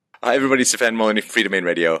Hi, everybody. Stefan, Molyneux, Free Domain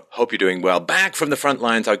Radio. Hope you're doing well. Back from the front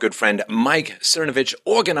lines, our good friend Mike Cernovich,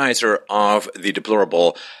 organizer of The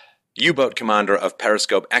Deplorable, U-boat commander of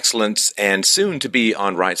Periscope Excellence, and soon to be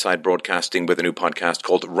on Right Side Broadcasting with a new podcast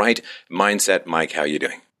called Right Mindset. Mike, how are you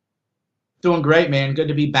doing? Doing great, man. Good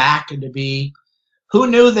to be back and to be... Who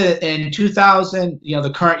knew that in 2000,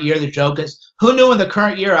 the current year, the joke is, who knew in the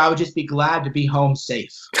current year I would just be glad to be home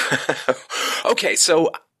safe? Okay,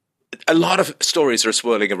 so a lot of stories are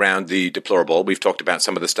swirling around The Deplorable. We've talked about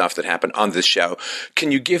some of the stuff that happened on this show.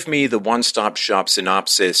 Can you give me the one-stop shop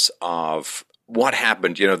synopsis of what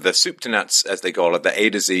happened, the soup to nuts, as they call it, the A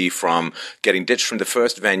to Z, from getting ditched from the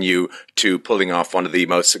first venue to pulling off one of the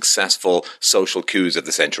most successful social coups of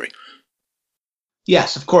the century?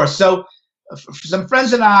 Yes, of course. So some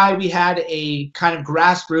friends and I, we had a kind of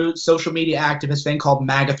grassroots social media activist thing called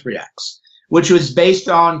MAGA 3X, which was based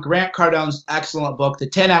on Grant Cardone's excellent book, The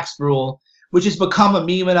 10X Rule, which has become a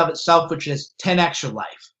meme in of itself, which is 10X your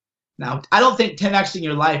life. Now, I don't think 10Xing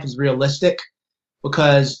your life is realistic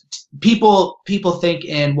because people think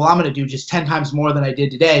I'm going to do just 10 times more than I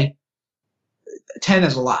did today. 10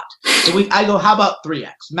 is a lot. So I go, how about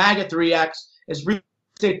 3X? MAGA 3X is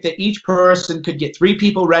realistic that each person could get 3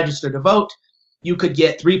 people registered to vote. You could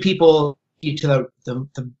get 3 people to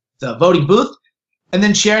the voting booth, and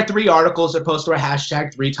then share 3 articles or post to our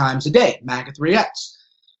hashtag 3 times a day, MAGA 3X.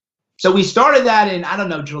 So we started that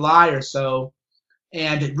in, July or so,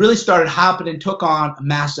 and it really started hopping and took on a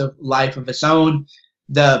massive life of its own.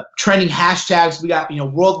 The trending hashtags, we got,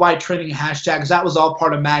 worldwide trending hashtags, that was all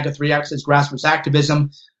part of MAGA 3X's grassroots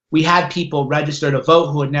activism. We had people register to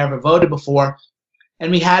vote who had never voted before, and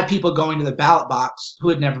we had people going to the ballot box who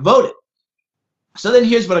had never voted. So then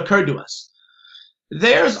here's what occurred to us.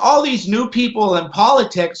 There's all these new people in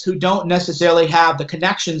politics who don't necessarily have the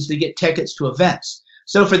connections to get tickets to events.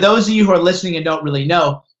 So for those of you who are listening and don't really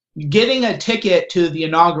know, getting a ticket to the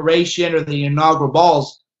inauguration or the inaugural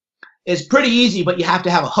balls is pretty easy, but you have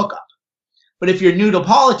to have a hookup. But if you're new to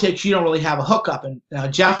politics, you don't really have a hookup. And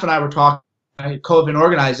Jeff and I were talking, co-event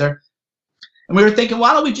organizer, and we were thinking,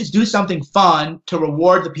 why don't we just do something fun to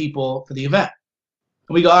reward the people for the event?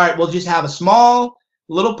 And we go, all right, we'll just have a small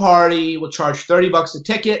little party. We'll charge $30 a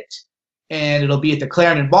ticket, and it'll be at the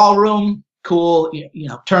Clarendon Ballroom. Cool,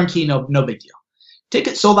 turnkey, no big deal.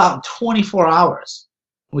 Tickets sold out in 24 hours.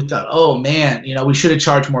 We thought, oh man, we should have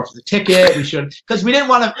charged more for the ticket. We should, because we didn't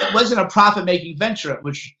want to. It wasn't a profit-making venture.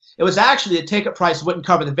 Which it was actually the ticket price wouldn't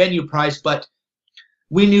cover the venue price, but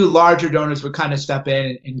we knew larger donors would kind of step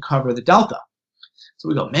in and cover the delta. So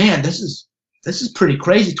we go, man, this is pretty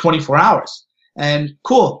crazy. 24 hours, and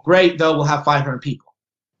cool, great. Though we'll have 500 people.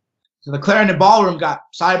 So the Clarendon Ballroom got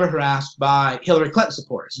cyber harassed by Hillary Clinton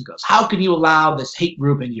supporters. He goes, how can you allow this hate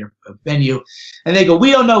group in your venue? And they go,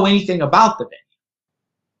 we don't know anything about the venue.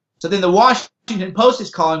 So then the Washington Post is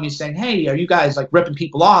calling me saying, hey, are you guys like ripping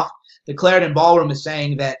people off? The Clarendon Ballroom is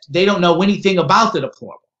saying that they don't know anything about the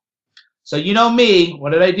Deplorable. So you know me,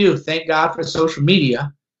 what did I do? Thank God for social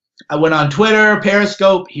media. I went on Twitter,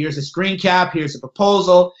 Periscope, here's a screen cap, here's a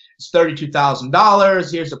proposal, it's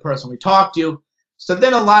 $32,000, here's the person we talked to. So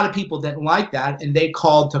then a lot of people didn't like that, and they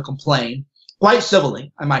called to complain, quite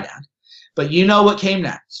civilly, I might add. But you know what came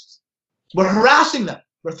next? We're harassing them.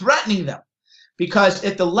 We're threatening them. Because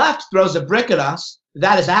if the left throws a brick at us,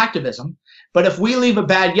 that is activism. But if we leave a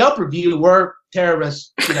bad Yelp review, we're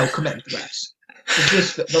terrorists, committing threats. It's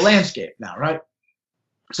just the landscape now, right?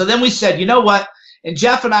 So then we said, you know what? And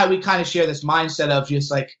Jeff and I, we kind of share this mindset of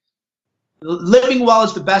just like, living well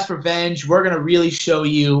is the best revenge. We're going to really show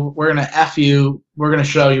you. We're going to F you. We're going to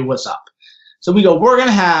show you what's up. So we go, we're going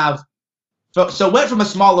to have, so went from a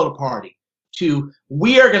small little party to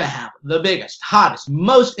we are going to have the biggest, hottest,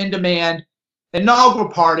 most in-demand inaugural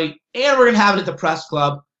party, and we're going to have it at the press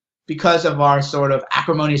club because of our sort of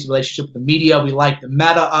acrimonious relationship with the media. We like the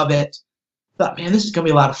meta of it. Thought, man, this is going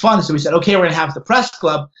to be a lot of fun. So we said, okay, we're going to have it at the press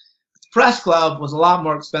club. The press club was a lot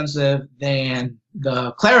more expensive than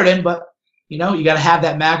the Clarendon, but you got to have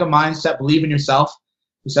that MAGA mindset, believe in yourself.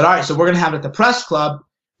 We said, all right, so we're going to have it at the press club.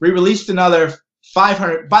 We released another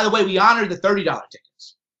 500. By the way, we honored the $30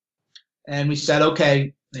 tickets. And we said,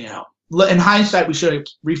 okay, in hindsight, we should have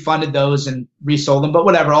refunded those and resold them, but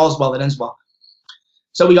whatever, all's well that ends well.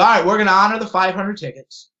 So all right, we're going to honor the 500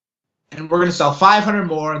 tickets, and we're going to sell 500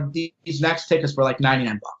 more. And these next tickets were like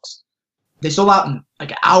 $99. They sold out in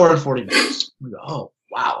like an hour and 40 minutes. We go, oh,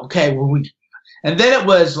 wow, okay, and then it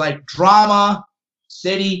was like drama,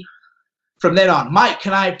 city. From then on, Mike,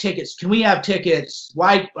 can I have tickets? Can we have tickets?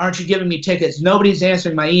 Why aren't you giving me tickets? Nobody's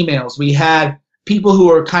answering my emails. We had people who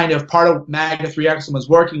were kind of part of MAGA 3X and was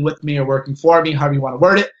working with me or working for me, however you want to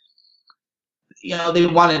word it. they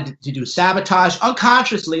wanted to do sabotage.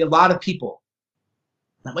 Unconsciously, a lot of people,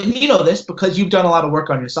 and you know this because you've done a lot of work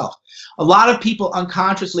on yourself, a lot of people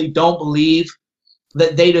unconsciously don't believe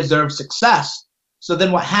that they deserve success. So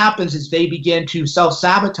then what happens is they begin to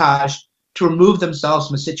self-sabotage to remove themselves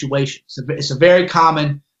from a situation. It's a very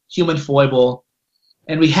common human foible.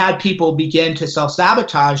 And we had people begin to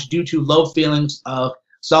self-sabotage due to low feelings of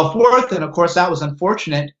self-worth. And of course, that was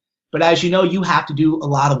unfortunate. But as you know, you have to do a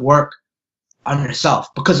lot of work on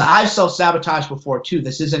yourself, because I've self-sabotaged before too.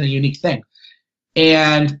 This isn't a unique thing.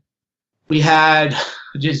 And we had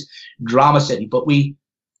just drama city, but we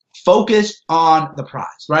focused on the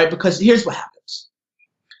prize, right? Because here's what happens.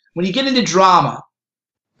 When you get into drama,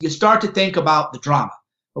 you start to think about the drama.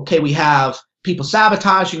 Okay, we have people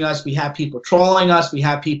sabotaging us, we have people trolling us, we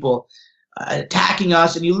have people attacking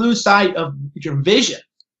us, and you lose sight of your vision.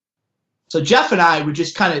 So Jeff and I, we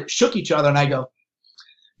just kind of shook each other, and I go,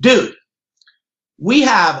 dude, we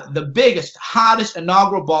have the biggest, hottest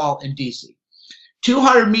inaugural ball in DC.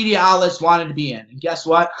 200 media outlets wanted to be in. And guess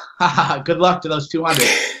what? Good luck to those 200.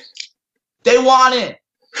 They want in.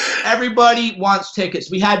 Everybody wants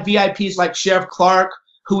tickets. We had VIPs like Sheriff Clark,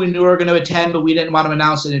 who we knew were going to attend, but we didn't want to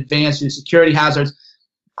announce in advance due to security hazards.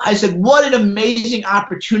 I said, what an amazing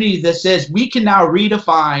opportunity this is. We can now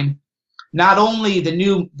redefine not only the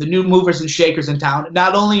new movers and shakers in town,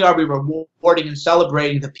 not only are we rewarding and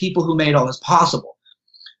celebrating the people who made all this possible,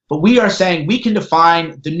 but we are saying we can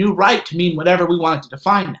define the new right to mean whatever we want it to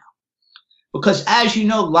define now. Because as you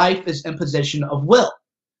know, life is imposition of will.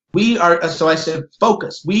 We are, so I said,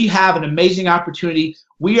 focus. We have an amazing opportunity.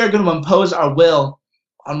 We are going to impose our will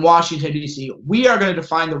on Washington, D.C. We are going to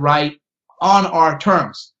define the right on our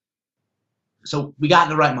terms. So we got in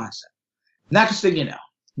the right mindset. Next thing you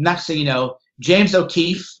know, James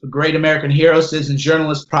O'Keefe, a great American hero, citizen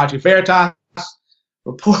journalist, Project Veritas,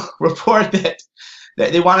 report that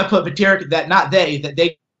they want to put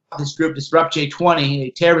this group, Disrupt J20,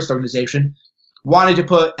 a terrorist organization, wanted to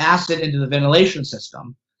put acid into the ventilation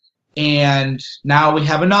system. And now we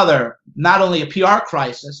have not only a PR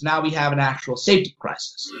crisis, now we have an actual safety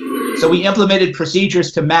crisis. So we implemented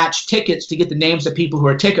procedures to match tickets to get the names of people who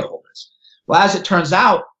are ticket holders. Well, as it turns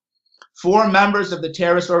out, 4 members of the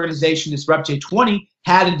terrorist organization Disrupt J20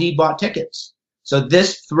 had indeed bought tickets. So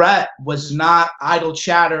this threat was not idle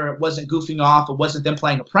chatter. It wasn't goofing off. It wasn't them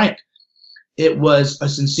playing a prank. It was a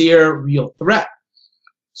sincere, real threat.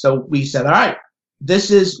 So we said, all right, this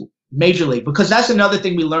is Major League, because that's another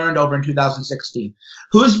thing we learned over in 2016.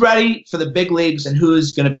 Who's ready for the big leagues and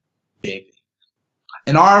who's going to be big?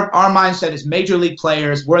 And our mindset is Major League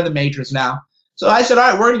players. We're in the majors now. So I said, all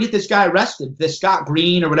right, we're going to get this guy arrested, this Scott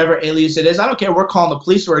Green or whatever alias it is. I don't care. We're calling the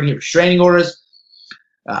police. We're going to get restraining orders.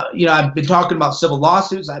 I've been talking about civil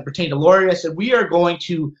lawsuits. I retained a lawyer. I said, we are going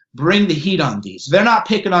to bring the heat on these. They're not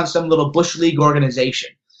picking on some little Bush League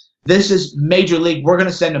organization. This is Major League. We're going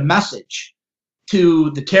to send a message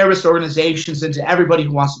to the terrorist organizations and to everybody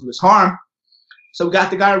who wants to do us harm. So we got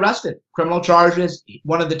the guy arrested. Criminal charges.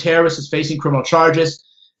 One of the terrorists is facing criminal charges.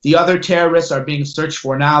 The other terrorists are being searched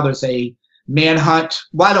for now. There's a manhunt.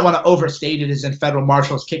 Well, I don't want to overstate it as in federal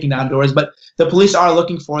marshals kicking down doors, but the police are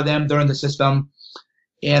looking for them. They're in the system.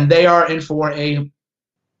 And they are in for an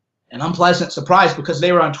unpleasant surprise because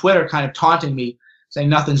they were on Twitter kind of taunting me, saying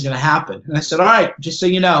nothing's going to happen. And I said, all right, just so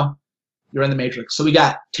you know, you're in the matrix. So we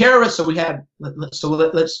got terrorists. So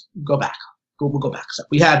let's go back. We'll go back. So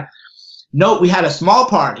we had a small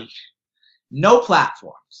party, no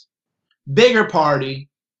platforms, bigger party,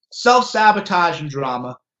 self-sabotage and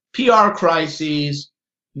drama, PR crises.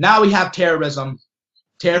 Now we have terrorism,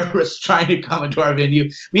 terrorists trying to come into our venue.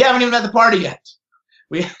 We haven't even had the party yet.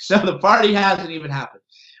 So the party hasn't even happened.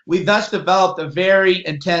 We thus developed a very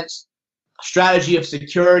intense strategy of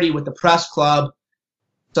security with the press club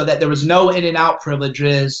so that there was no in and out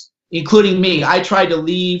privileges, including me. I tried to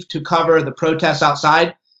leave to cover the protests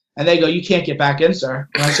outside, and they go, you can't get back in, sir.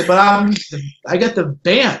 And I said, but I got the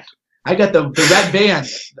band. I got the red band.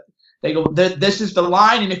 They go, this is the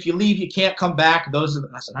line, and if you leave, you can't come back. I said,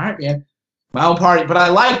 all right, man, my own party. But I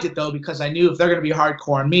liked it, though, because I knew if they're going to be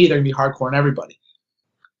hardcore on me, they're going to be hardcore on everybody.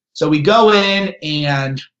 So we go in,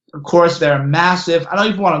 and, of course, they're massive. I don't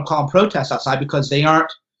even want to call them protests outside because they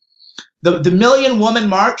aren't. The Million Woman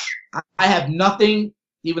March, I have nothing,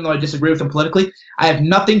 even though I disagree with them politically, I have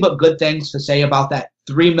nothing but good things to say about that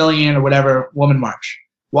 3 million or whatever woman march.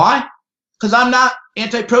 Why? Because I'm not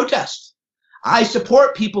anti-protest. I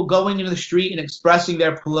support people going into the street and expressing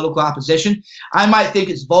their political opposition. I might think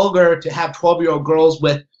it's vulgar to have 12-year-old girls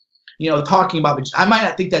with, talking about, I might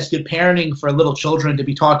not think that's good parenting for little children to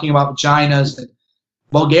be talking about vaginas and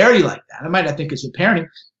vulgarity like that. I might not think it's good parenting.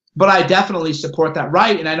 but I definitely support that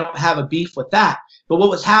right, and I don't have a beef with that. But what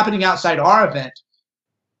was happening outside our event,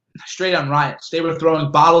 straight on riots. They were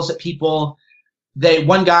throwing bottles at people.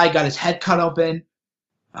 One guy got his head cut open.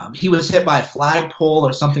 He was hit by a flagpole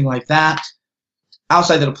or something like that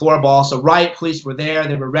outside the deplorable. So riot police were there.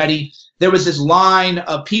 They were ready. There was this line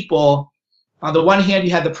of people. On the one hand,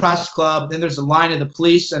 you had the press club. Then there's a line of the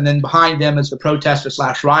police, and then behind them is the protesters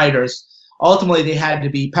 / rioters. Ultimately, they had to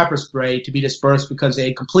be pepper sprayed to be dispersed because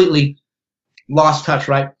they completely lost touch,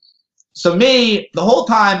 right? So me, the whole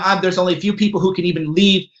time, there's only a few people who can even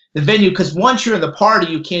leave the venue, because once you're in the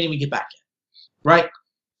party, you can't even get back in, right?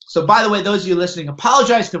 So by the way, those of you listening,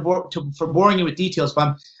 apologize for boring you with details,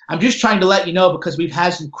 but I'm just trying to let you know, because we've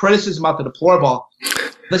had some criticism about the deplorable.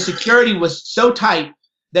 The security was so tight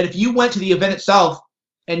that if you went to the event itself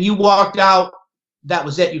and you walked out, that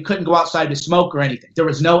was it. You couldn't go outside to smoke or anything. There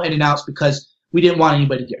was no in and outs because we didn't want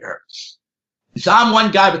anybody to get hurt. So I'm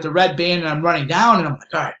one guy with the red band, and I'm running down, and I'm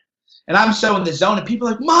like, all right. And I'm so in the zone, and people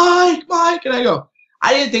are like, Mike, and I go,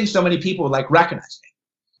 I didn't think so many people would recognize me.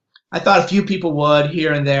 I thought a few people would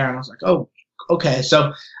here and there, and I was like, oh, okay.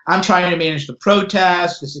 So I'm trying to manage the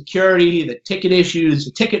protests, the security, the ticket issues,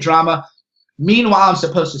 the ticket drama. Meanwhile, I'm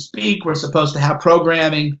supposed to speak. We're supposed to have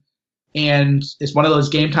programming, and it's one of those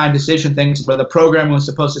game time decision things where the programming was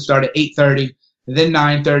supposed to start at 8:30, then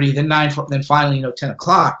 9:30, then finally, 10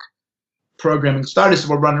 o'clock. Programming started, so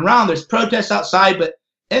we're running around. There's protests outside, but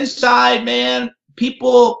inside, man,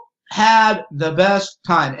 people had the best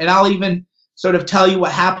time. And I'll even sort of tell you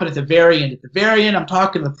what happened at the very end. At the very end, I'm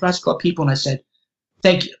talking to the press club people, and I said,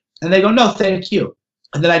 thank you. And they go, no, thank you.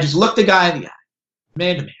 And then I just looked the guy in the eye,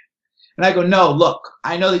 man to man. And I go, no, look,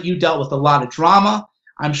 I know that you dealt with a lot of drama.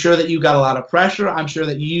 I'm sure that you got a lot of pressure. I'm sure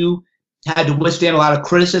that you had to withstand a lot of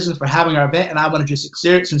criticism for having our event, and I want to just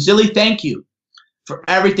sincerely thank you for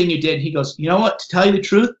everything you did. He goes, you know what, to tell you the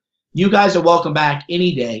truth, you guys are welcome back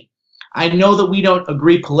any day. I know that we don't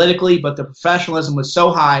agree politically, but the professionalism was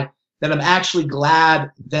so high that I'm actually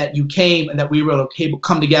glad that you came and that we were able to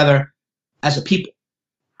come together as a people.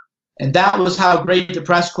 And that was how great the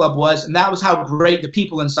press club was, and that was how great the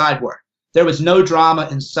people inside were. There was no drama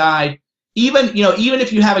inside. Even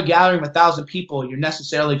if you have a gathering of 1,000 people, you're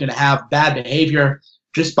necessarily going to have bad behavior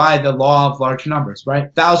just by the law of large numbers, right?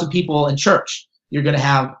 1,000 people in church, you're going to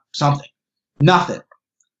have something. Nothing.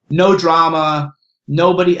 No drama.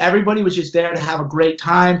 Nobody. Everybody was just there to have a great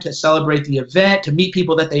time, to celebrate the event, to meet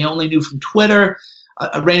people that they only knew from Twitter.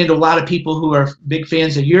 I ran into a lot of people who are big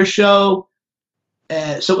fans of your show.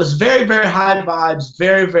 So it was very, very high vibes,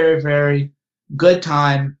 very, very, very good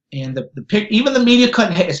time. And even the media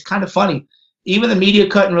couldn't hate. It's kind of funny. Even the media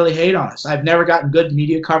couldn't really hate on us. I've never gotten good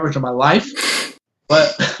media coverage in my life.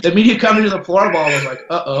 But the media coming to the floorball was like,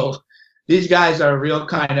 uh-oh, these guys are real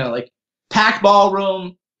kind of packed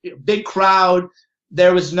ballroom, big crowd.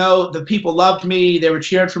 The people loved me. They were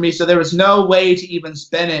cheering for me. So there was no way to even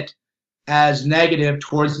spin it as negative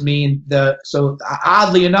towards me. So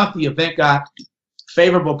oddly enough, the event got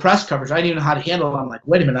favorable press coverage. I didn't even know how to handle it. I'm like,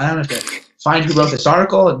 wait a minute, I don't have to find who wrote this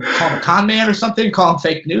article and call him a con man or something, call him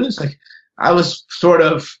fake news. I was sort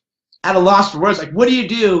of at a loss for words. What do you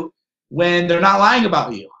do when they're not lying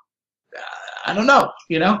about you? I don't know.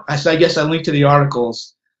 I guess I linked to the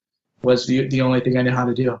articles was the only thing I knew how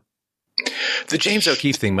to do. The James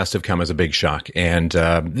O'Keefe thing must have come as a big shock. And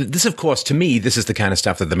this, of course, to me, this is the kind of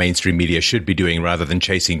stuff that the mainstream media should be doing rather than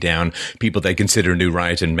chasing down people they consider new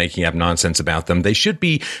right and making up nonsense about them. They should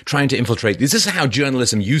be trying to infiltrate. This is how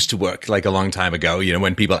journalism used to work a long time ago,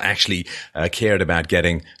 when people actually cared about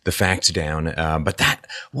getting the facts down. But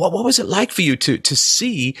what was it like for you to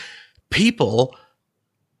see people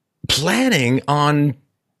planning on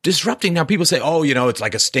disrupting? Now people say, oh, it's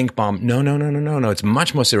like a stink bomb. No. It's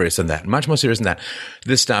much more serious than that. Much more serious than that.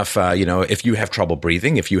 This stuff, if you have trouble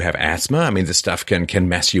breathing, if you have asthma, this stuff can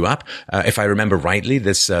mess you up. If I remember rightly,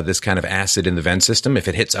 this kind of acid in the vent system, if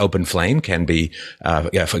it hits open flame, can be,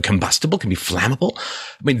 combustible, can be flammable.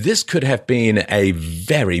 This could have been a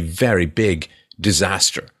very, very big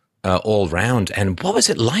disaster. All round. And what was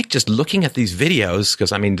it like just looking at these videos? Because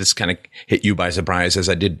this kind of hit you by surprise, as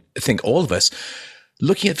I did think all of us.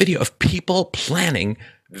 Looking at video of people planning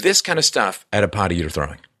this kind of stuff at a party you're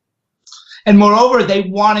throwing. And moreover, they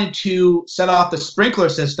wanted to set off the sprinkler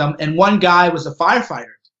system, and one guy was a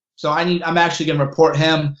firefighter. So I'm actually going to report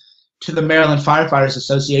him to the Maryland Firefighters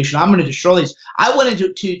Association. I'm going to destroy these. I went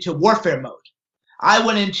into warfare mode. I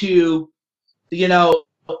went into,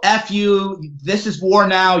 F you, this is war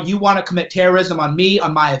now. You want to commit terrorism on me,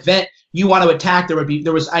 on my event. You want to attack.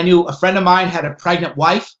 I knew a friend of mine had a pregnant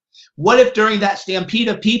wife. What if during that stampede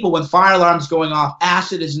of people, when fire alarms going off,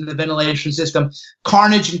 acid is in the ventilation system,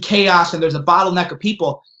 carnage and chaos, and there's a bottleneck of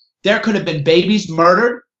people, there could have been babies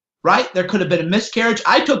murdered, right? There could have been a miscarriage.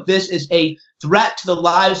 I took this as a threat to the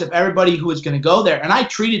lives of everybody who was going to go there, and I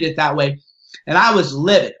treated it that way, and I was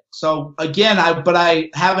livid. So again, I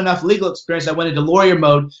have enough legal experience. I went into lawyer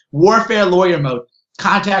mode, warfare lawyer mode,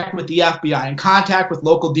 contact with the FBI, and contact with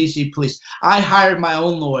local DC police. I hired my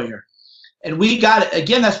own lawyer. And we got it.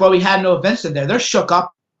 Again, that's why we had no events in there. They're shook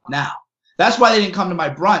up now. That's why they didn't come to my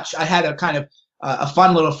brunch. I had a kind of a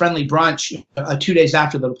fun little friendly brunch 2 days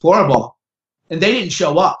after the deplorable, and they didn't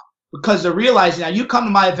show up because they're realizing now you come to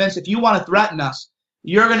my events, if you want to threaten us,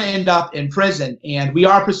 you're going to end up in prison. And we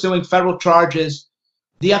are pursuing federal charges.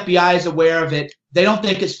 The FBI is aware of it. They don't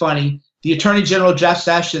think it's funny. The Attorney General, Jeff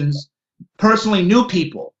Sessions, personally knew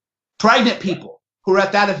people, pregnant people, who were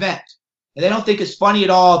at that event. And they don't think it's funny at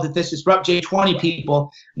all that this Disrupt J20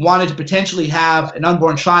 people wanted to potentially have an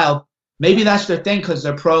unborn child. Maybe that's their thing because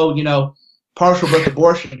they're pro, partial birth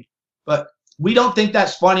abortion. But we don't think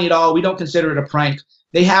that's funny at all. We don't consider it a prank.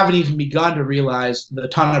 They haven't even begun to realize the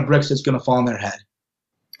ton of bricks that's going to fall on their head.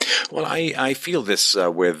 Well, I feel this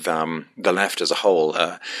with the left as a whole.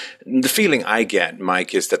 The feeling I get,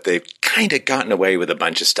 Mike, is that they've kind of gotten away with a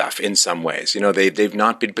bunch of stuff in some ways. They've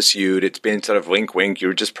not been pursued. It's been sort of wink, wink.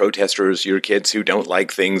 You're just protesters. You're kids who don't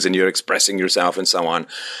like things and you're expressing yourself and so on.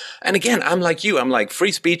 And again, I'm like you. I'm like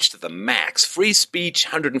free speech to the max. Free speech,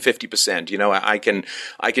 150%.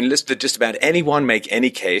 I can listen to just about anyone make any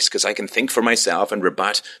case because I can think for myself and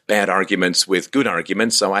rebut bad arguments with good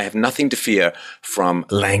arguments. So I have nothing to fear from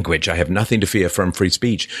language. I have nothing to fear from free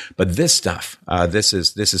speech. But this stuff, this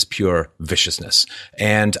is pure viciousness.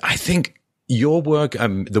 And I think your work,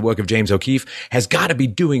 the work of James O'Keefe, has got to be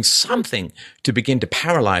doing something to begin to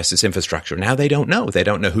paralyze this infrastructure. Now they don't know. They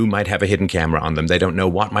don't know who might have a hidden camera on them. They don't know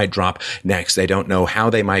what might drop next. They don't know how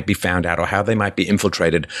they might be found out or how they might be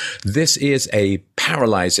infiltrated. This is a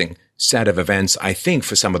paralyzing set of events, I think,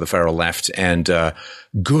 for some of the feral left, and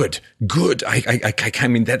good. I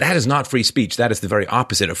mean, that is not free speech. That is the very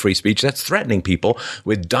opposite of free speech. That's threatening people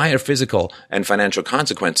with dire physical and financial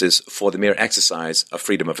consequences for the mere exercise of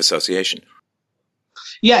freedom of association.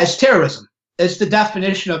 Yeah, it's terrorism. It's the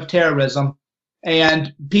definition of terrorism.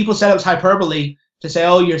 And people said it was hyperbole to say,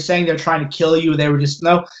 oh, you're saying they're trying to kill you. They were just,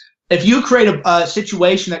 no. If you create a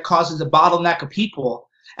situation that causes a bottleneck of people,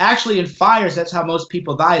 actually in fires, that's how most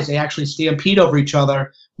people die, is they actually stampede over each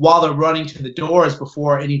other while they're running to the doors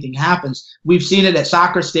before anything happens. We've seen it at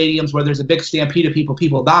soccer stadiums where there's a big stampede of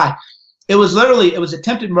people die. It was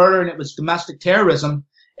attempted murder and it was domestic terrorism,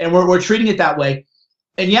 and we're treating it that way.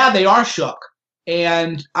 And yeah, they are shook.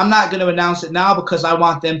 And I'm not going to announce it now because I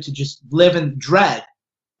want them to just live in dread.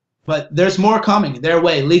 But there's more coming their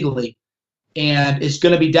way legally. And it's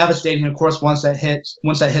going to be devastating. Of course, once that hits,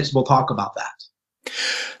 we'll talk about that.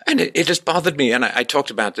 And it just bothered me. And I talked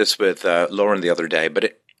about this with Lauren the other day,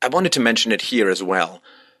 but I wanted to mention it here as well.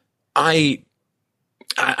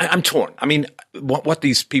 I'm torn. I mean, what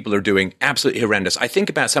these people are doing, absolutely horrendous. I think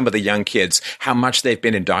about some of the young kids, how much they've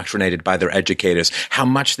been indoctrinated by their educators, how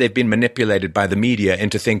much they've been manipulated by the media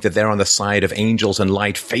into think that they're on the side of angels and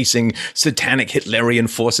light facing satanic Hitlerian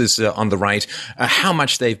forces on the right, how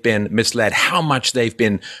much they've been misled, how much they've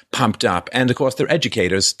been pumped up. And of course, their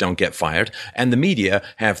educators don't get fired. And the media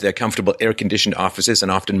have their comfortable air-conditioned offices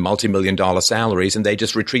and often multi-million-dollar salaries, and they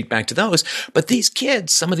just retreat back to those. But these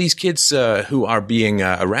kids, some of these kids who are being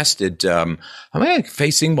arrested,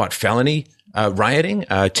 facing felony rioting,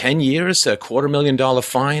 10 years, $250,000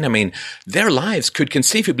 fine. I mean, their lives could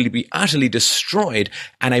conceivably be utterly destroyed.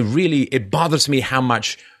 And it bothers me how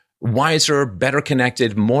much wiser, better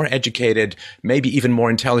connected, more educated, maybe even more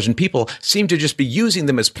intelligent people seem to just be using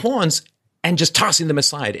them as pawns and just tossing them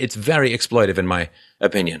aside. It's very exploitive, in my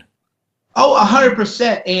opinion. Oh,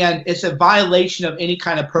 100%. And it's a violation of any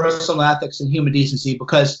kind of personal ethics and human decency,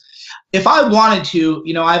 because if I wanted to,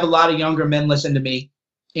 I have a lot of younger men listen to me.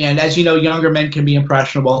 And as you know, younger men can be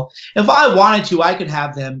impressionable. If I wanted to, I could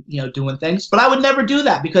have them, doing things. But I would never do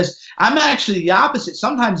that because I'm actually the opposite.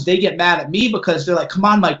 Sometimes they get mad at me because they're like, come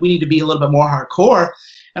on, Mike, we need to be a little bit more hardcore.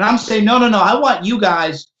 And I'm saying, no, I want you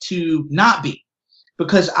guys to not be,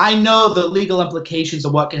 because I know the legal implications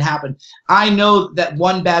of what can happen. I know that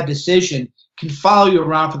one bad decision can follow you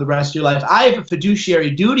around for the rest of your life. I have a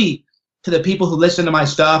fiduciary duty to the people who listen to my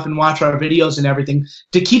stuff and watch our videos and everything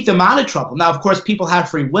to keep them out of trouble. Now, of course, people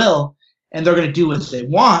have free will and they're going to do as they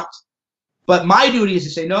want. But my duty is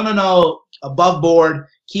to say, no, above board,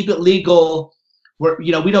 keep it legal.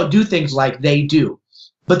 We don't do things like they do.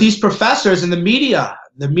 But these professors and the media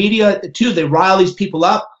too, they rile these people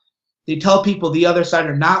up. They tell people the other side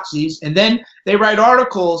are Nazis, and then they write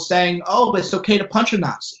articles saying, oh, it's okay to punch a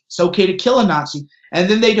Nazi. It's okay to kill a Nazi. And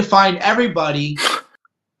then they define everybody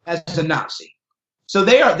as a Nazi. So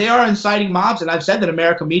they are inciting mobs, and I've said that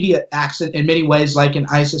American media acts in many ways like an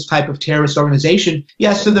ISIS type of terrorist organization.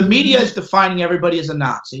 Yes, so the media is defining everybody as a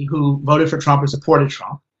Nazi who voted for Trump or supported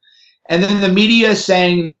Trump. And then the media is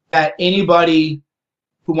saying that anybody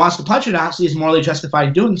who wants to punch a Nazi is morally justified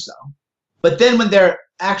in doing so. But then when there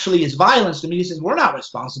actually is violence, the media says, we're not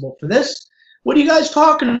responsible for this. What are you guys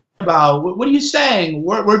talking about? What are you saying?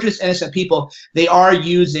 We're just innocent people. They are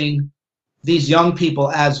using these young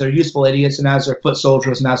people as their useful idiots and as their foot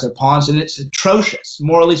soldiers and as their pawns. And it's atrocious,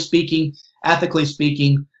 morally speaking, ethically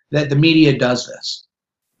speaking, that the media does this.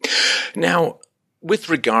 Now, with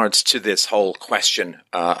regards to this whole question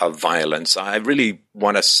of violence, I really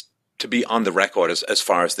want us to be on the record as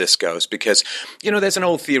far as this goes, because, there's an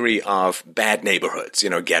old theory of bad neighborhoods,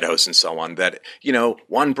 ghettos and so on, that,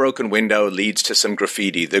 one broken window leads to some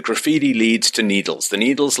graffiti. The graffiti leads to needles. The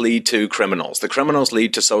needles lead to criminals. The criminals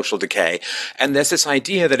lead to social decay. And there's this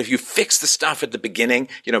idea that if you fix the stuff at the beginning,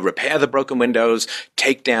 repair the broken windows,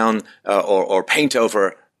 take down or paint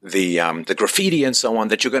over the graffiti and so on,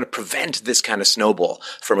 that you're going to prevent this kind of snowball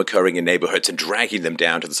from occurring in neighborhoods and dragging them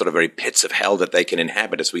down to the sort of very pits of hell that they can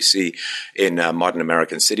inhabit, as we see in modern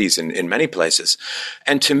American cities in many places.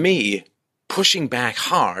 And to me, pushing back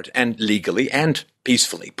hard, and legally and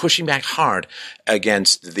peacefully, pushing back hard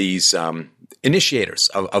against these initiators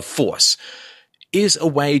of force is a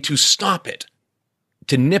way to stop it,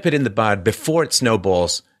 to nip it in the bud before it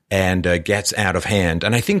snowballs and gets out of hand.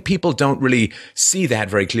 And I think people don't really see that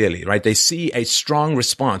very clearly, right? They see a strong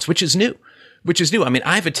response, which is new. I mean,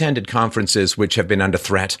 I've attended conferences which have been under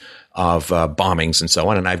threat of bombings and so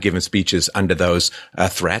on, and I've given speeches under those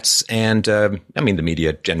threats. And the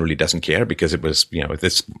media generally doesn't care, because it was,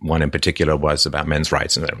 this one in particular was about men's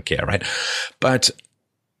rights, and they don't care, right? But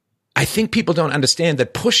I think people don't understand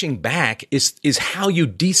that pushing back is how you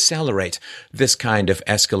decelerate this kind of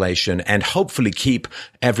escalation and hopefully keep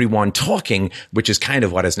everyone talking, which is kind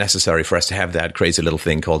of what is necessary for us to have that crazy little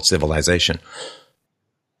thing called civilization.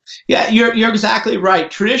 Yeah, you're exactly right.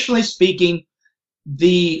 Traditionally speaking,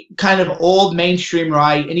 the kind of old mainstream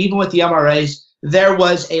right, and even with the MRAs, there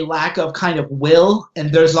was a lack of kind of will,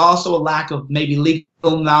 and there's also a lack of maybe legal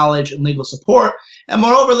knowledge and legal support. And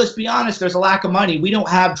moreover, let's be honest, there's a lack of money. We don't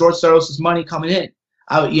have George Soros's money coming in.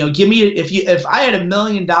 Give me if I had $1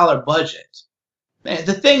 million budget, man,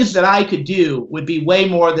 the things that I could do would be way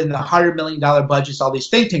more than the $100 million budgets all these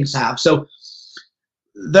think tanks have. So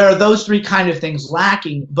there are those three kind of things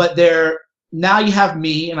lacking. But now you have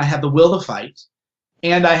me, and I have the will to fight,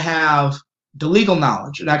 and I have the legal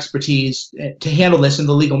knowledge and expertise to handle this, and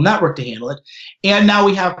the legal network to handle it. And now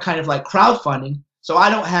we have kind of like crowdfunding. So I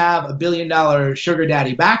don't have $1 billion sugar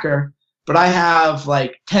daddy backer, but I have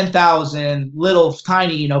like 10,000 little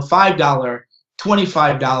tiny, $5,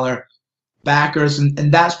 $25 backers.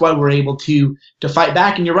 And that's why we're able to fight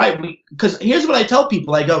back. And you're right, because here's what I tell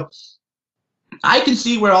people. I go, I can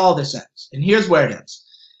see where all this ends. And here's where it ends.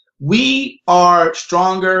 We are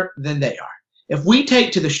stronger than they are. If we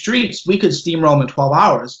take to the streets, we could steamroll them in 12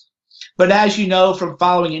 hours. But as you know from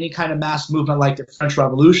following any kind of mass movement like the French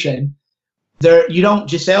Revolution, you don't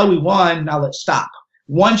just say, oh, we won, now let's stop.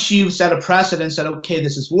 Once you've set a precedent, said, okay,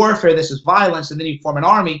 this is warfare, this is violence, and then you form an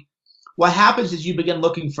army, what happens is you begin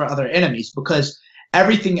looking for other enemies, because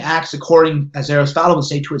everything acts according, as Aristotle would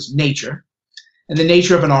say, to its nature. And the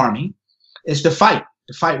nature of an army is to fight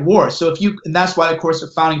war. So and that's why, of course,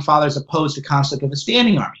 the founding fathers opposed the concept of a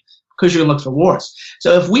standing army, because you're going to look for wars.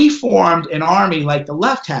 So if we formed an army like the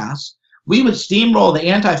left has, we would steamroll the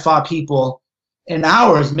Antifa people in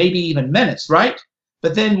hours, maybe even minutes, right?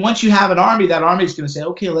 But then once you have an army, that army is going to say,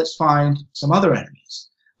 okay, let's find some other enemies.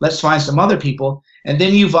 Let's find some other people. And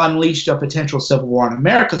then you've unleashed a potential civil war in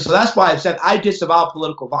America. So that's why I've said I disavow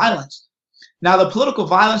political violence. Now, the political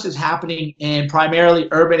violence is happening in primarily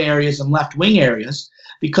urban areas and left-wing areas,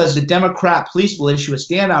 because the Democrat police will issue a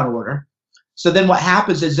stand-down order. So then what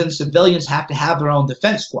happens is then civilians have to have their own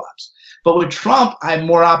defense squads. But with Trump, I'm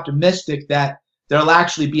more optimistic that there'll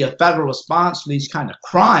actually be a federal response to these kind of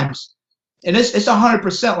crimes. And it's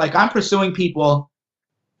 100%. Like, I'm pursuing people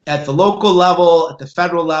at the local level, at the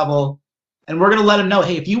federal level, and we're going to let them know,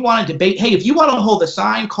 hey, if you want to debate, hey, if you want to hold a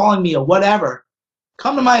sign calling me a whatever,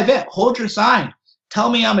 come to my event, hold your sign. Tell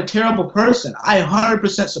me I'm a terrible person. I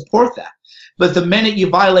 100% support that. But the minute you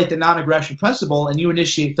violate the non-aggression principle and you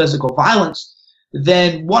initiate physical violence,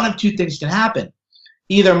 then one of two things can happen.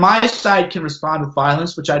 Either my side can respond with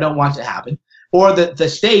violence, which I don't want to happen, or the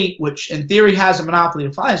state, which in theory has a monopoly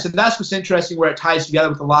of violence. And that's what's interesting, where it ties together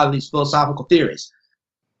with a lot of these philosophical theories.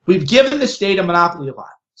 We've given the state a monopoly of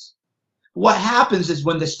violence. What happens is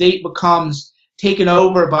when the state becomes taken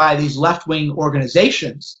over by these left-wing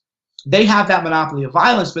organizations, they have that monopoly of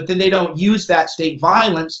violence, but then they don't use that state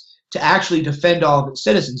violence to actually defend all of its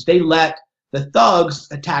citizens. They let the thugs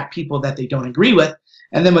attack people that they don't agree with.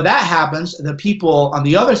 And then when that happens, the people on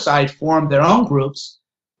the other side form their own groups,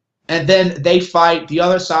 and then they fight the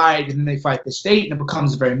other side, and then they fight the state, and it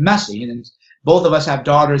becomes very messy. And both of us have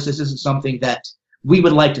daughters. This isn't something that we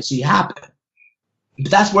would like to see happen.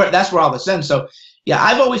 But that's where all this ends. So, yeah,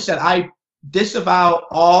 I've always said I disavow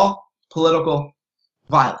all political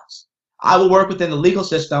violence. I will work within the legal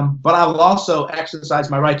system, but I will also exercise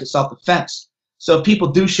my right to self-defense. So if people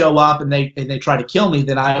do show up and they try to kill me,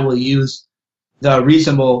 then I will use the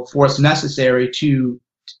reasonable force necessary to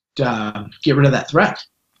get rid of that threat.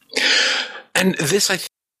 And this, I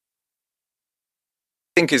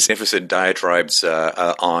think, is magnificent diatribes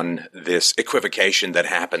on this equivocation that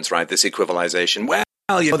happens, right? This equivalization. Well,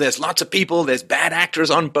 there's lots of people, there's bad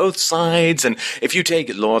actors on both sides, and if you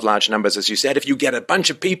take law of large numbers, as you said, if you get a bunch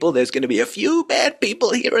of people, there's going to be a few bad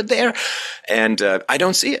people here and there, and I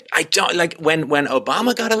don't see it. I don't, like, when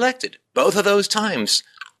Obama got elected, both of those times,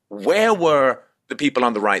 where were the people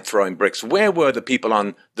on the right throwing bricks? Where were the people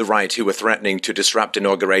on the right who were threatening to disrupt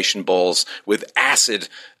inauguration balls with acid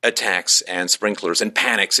attacks and sprinklers and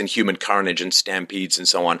panics and human carnage and stampedes and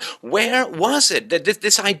so on? Where was it?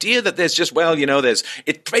 This idea that there's just,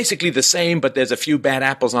 it's basically the same, but there's a few bad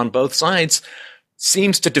apples on both sides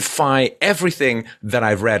seems to defy everything that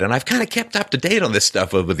I've read. And I've kind of kept up to date on this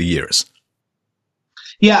stuff over the years.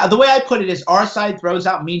 Yeah, the way I put it is our side throws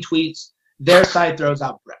out mean tweets, their side throws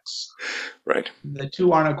out bricks. Right. The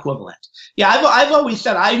two aren't equivalent. Yeah, I've always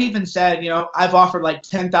said, I've even said, I've offered like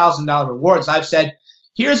 $10,000 rewards. I've said,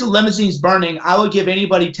 here's a limousines burning. I will give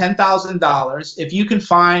anybody $10,000 if you can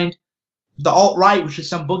find the alt-right, which is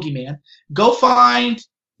some boogeyman. Go find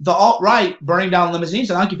the alt-right burning down limousines,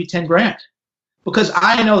 and I'll give you 10 grand. Because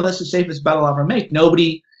I know that's the safest bet I'll ever make.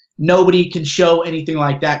 Nobody can show anything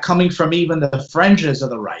like that coming from even the fringes of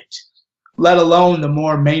the right, let alone the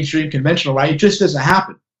more mainstream conventional right. It just doesn't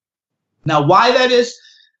happen. Now, why that is,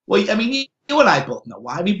 well, I mean, you and I both know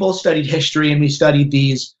why. We both studied history, and we studied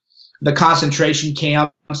the concentration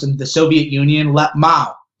camps and the Soviet Union,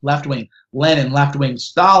 Mao, left-wing, Lenin, left-wing,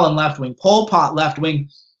 Stalin, left-wing, Pol Pot, left-wing,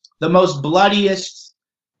 the most bloodiest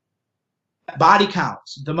body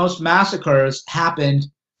counts, the most massacres happened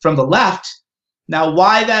from the left. Now,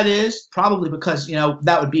 why that is? Probably because,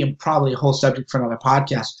 that would be probably a whole subject for another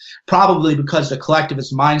podcast. Probably because the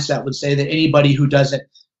collectivist mindset would say that anybody who doesn't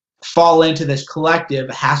fall into this collective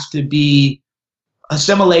has to be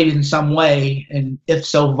assimilated in some way, and if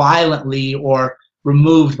so violently, or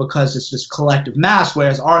removed because it's this collective mass,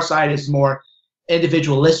 whereas our side is more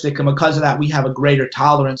individualistic, and because of that we have a greater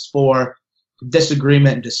tolerance for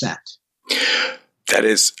disagreement and dissent. That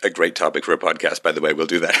is a great topic for a podcast, by the way. We'll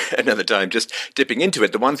do that another time. Just dipping into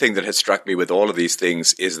it, the one thing that has struck me with all of these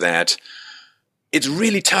things is that it's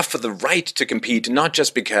really tough for the right to compete, not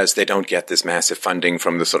just because they don't get this massive funding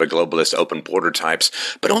from the sort of globalist open border types,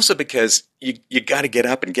 but also because you got to get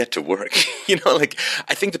up and get to work.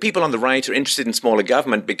 I think the people on the right are interested in smaller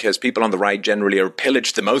government because people on the right generally are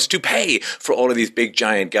pillaged the most to pay for all of these big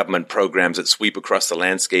giant government programs that sweep across the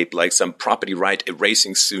landscape like some property right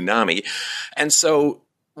erasing tsunami. And so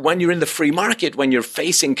when you're in the free market, when you're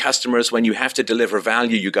facing customers, when you have to deliver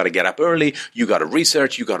value, you got to get up early, you got to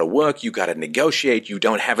research, you got to work, you got to negotiate, you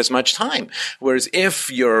don't have as much time. Whereas if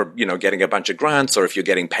you're, getting a bunch of grants, or if you're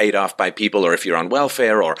getting paid off by people, or if you're on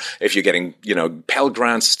welfare, or if you're getting, Pell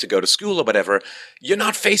grants to go to school or whatever, you're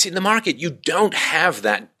not facing the market. You don't have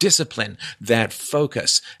that discipline, that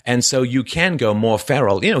focus. And so you can go more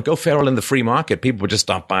feral, go feral in the free market. People will just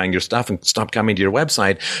stop buying your stuff and stop coming to your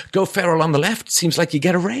website. Go feral on the left. It seems like you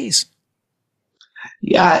get a raise.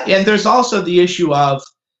 Yeah, and there's also the issue of,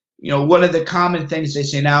 one of the common things they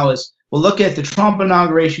say now is, well, look at the Trump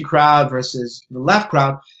inauguration crowd versus the left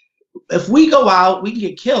crowd. If we go out, we can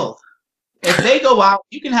get killed. If they go out,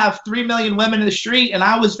 you can have 3 million women in the street, and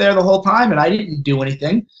I was there the whole time, and I didn't do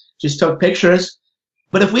anything, just took pictures.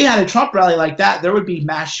 But if we had a Trump rally like that, there would be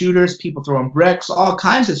mass shooters, people throwing bricks, all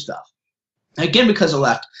kinds of stuff. Again, because of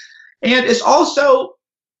left. And it's also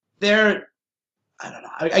there. I don't know.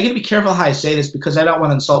 I got to be careful how I say this because I don't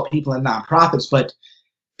want to insult people in nonprofits, but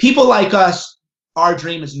people like us, our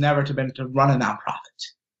dream has never been to run a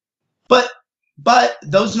nonprofit. But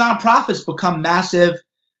those nonprofits become massive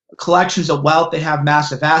collections of wealth. They have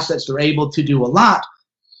massive assets. They're able to do a lot.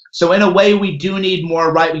 So in a way, we do need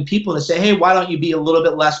more right-wing people to say, hey, why don't you be a little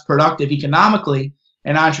bit less productive economically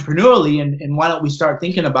and entrepreneurially, and why don't we start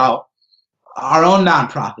thinking about our own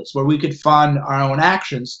nonprofits where we could fund our own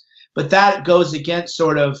actions? But that goes against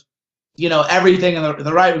sort of, everything in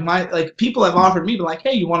the right. Like people have offered me, like,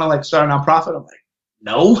 hey, you want to like start a nonprofit? I'm like,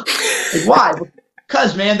 no. Like, why?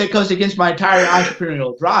 Because, man, that goes against my entire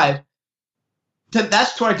entrepreneurial drive.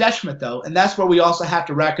 That's to our detriment, though. And that's where we also have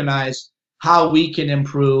to recognize how we can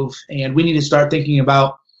improve. And we need to start thinking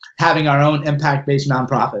about having our own impact-based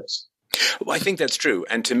nonprofits. Well, I think that's true.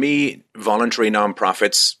 And to me, voluntary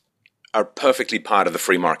nonprofits are perfectly part of the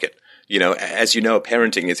free market. As you know,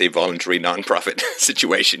 parenting is a voluntary nonprofit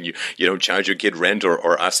situation. You don't charge your kid rent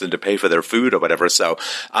or ask them to pay for their food or whatever. So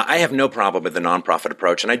I have no problem with the nonprofit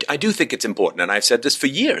approach. And I do think it's important. And I've said this for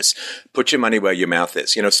years. Put your money where your mouth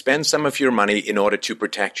is. Spend some of your money in order to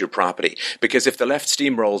protect your property. Because if the left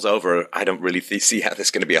steamrolls over, I don't really see how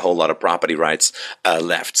there's going to be a whole lot of property rights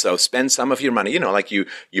left. So spend some of your money. Like you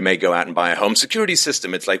may go out and buy a home security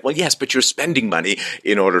system. It's like, well, yes, but you're spending money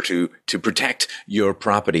in order to protect your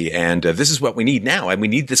property. And this is what we need now. And we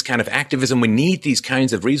need this kind of activism. We need these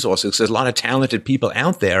kinds of resources. There's a lot of talented people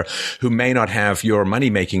out there who may not have your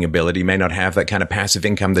money-making ability, may not have that kind of passive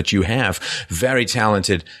income that you have. Very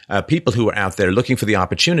talented people who are out there looking for the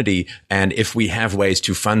opportunity. And if we have ways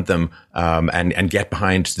to fund them and get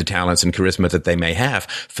behind the talents and charisma that they may have,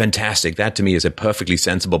 fantastic. That to me is a perfectly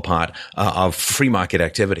sensible part of free market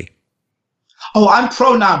activity. Oh, I'm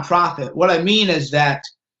pro nonprofit. What I mean is that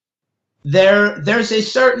there's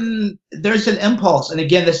an impulse, and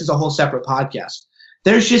again, this is a whole separate podcast.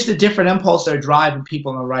 There's just a different impulse that are driving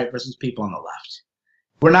people on the right versus people on the left.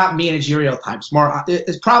 We're not managerial types.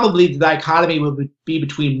 It's probably the dichotomy would be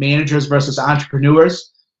between managers versus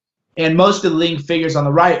entrepreneurs, and most of the leading figures on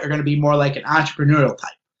the right are going to be more like an entrepreneurial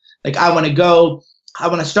type. Like I want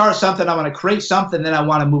to start something, I want to create something, then I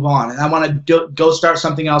want to move on, and I want to go start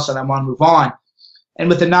something else, and I want to move on. And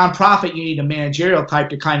with a nonprofit, you need a managerial type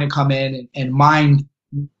to kind of come in and mind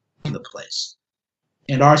the place.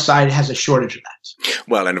 And our side has a shortage of that.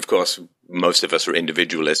 Well, and of course, most of us are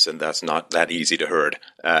individualists, and that's not that easy to herd.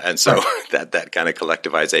 And so right. that kind of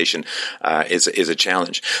collectivization is a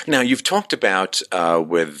challenge. Now, you've talked about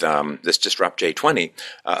with this Disrupt J20,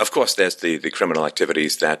 of course, there's the criminal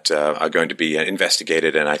activities that are going to be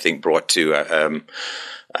investigated and I think brought to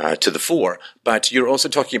the fore. But you're also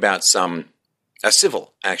talking about some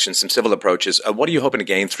civil action, some civil approaches. What are you hoping to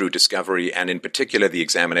gain through discovery and in particular the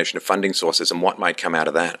examination of funding sources and what might come out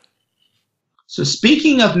of that? So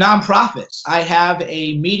speaking of nonprofits, I have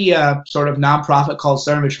a media sort of nonprofit called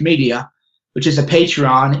Cernovich Media, which is a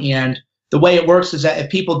Patreon. And the way it works is that if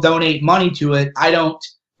people donate money to it, I don't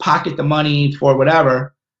pocket the money for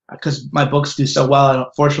whatever because my books do so well. I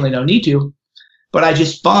unfortunately don't need to, but I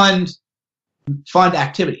just fund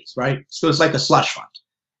activities, right? So it's like a slush fund.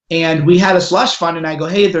 And we had a slush fund, and I go,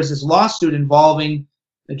 hey, there's this lawsuit involving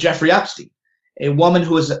Jeffrey Epstein. A woman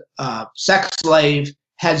who was a sex slave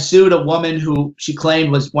had sued a woman who she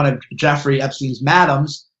claimed was one of Jeffrey Epstein's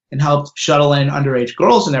madams and helped shuttle in underage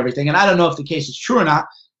girls and everything. And I don't know if the case is true or not,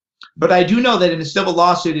 but I do know that in a civil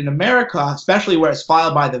lawsuit in America, especially where it's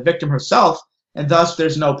filed by the victim herself, and thus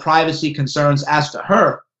there's no privacy concerns as to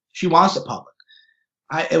her, she wants it public.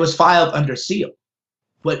 It was filed under seal,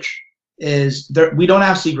 which is there, we don't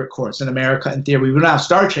have secret courts in America in theory. We don't have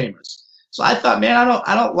star chambers. So I thought, man,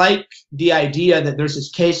 I don't like the idea that there's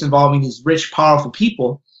this case involving these rich, powerful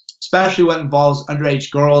people, especially when it involves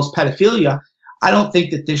underage girls, pedophilia. I don't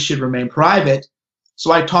think that this should remain private.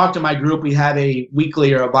 So I talked to my group. We had a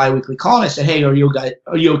weekly or a bi-weekly call, and I said, hey, are you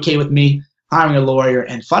okay with me hiring a lawyer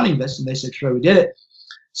and funding this? And they said, sure, we did it.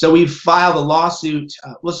 So we filed a lawsuit.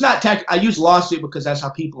 Well, it's not I use lawsuit because that's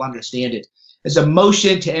how people understand it. It's a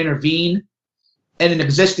motion to intervene in an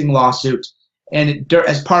existing lawsuit. And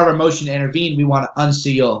as part of our motion to intervene, we want to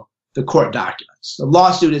unseal the court documents. The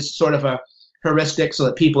lawsuit is sort of a heuristic so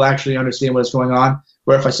that people actually understand what is going on.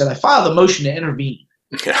 Where if I said I filed a motion to intervene,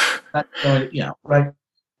 right?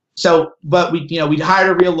 So, but we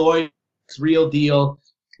hired a real lawyer, it's a real deal,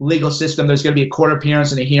 legal system. There's going to be a court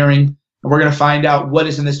appearance and a hearing, and we're going to find out what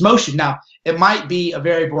is in this motion. Now, it might be a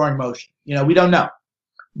very boring motion. We don't know.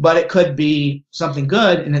 But it could be something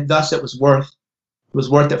good, and thus it was worth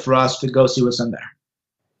it for us to go see what's in there.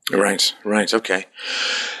 Right. Okay.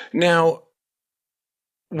 Now,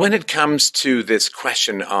 when it comes to this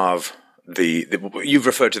question of the you've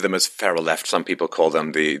referred to them as feral left. Some people call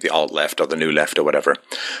them the alt left or the new left or whatever.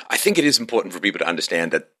 I think it is important for people to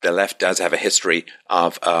understand that the left does have a history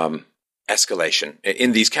of escalation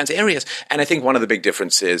in these kinds of areas, and I think one of the big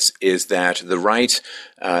differences is that the right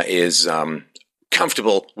is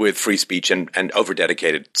comfortable with free speech and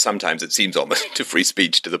over-dedicated. Sometimes it seems almost to free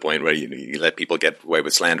speech to the point where you let people get away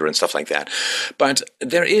with slander and stuff like that. But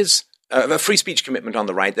there is a free speech commitment on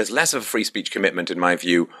the right. There's less of a free speech commitment, in my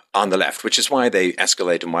view, on the left, which is why they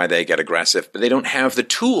escalate and why they get aggressive. But they don't have the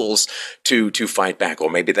tools to fight back, or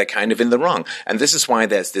maybe they're kind of in the wrong. And this is why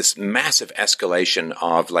there's this massive escalation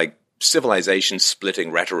of like civilization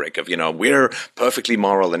splitting rhetoric of, we're perfectly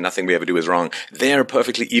moral and nothing we ever do is wrong. They're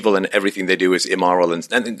perfectly evil and everything they do is immoral. And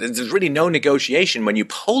there's really no negotiation when you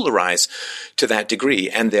polarize to that degree.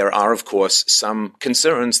 And there are, of course, some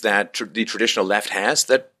concerns that the traditional left has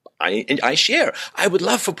that I share. I would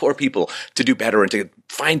love for poor people to do better and to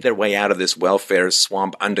find their way out of this welfare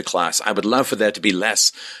swamp underclass. I would love for there to be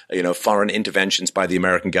less, foreign interventions by the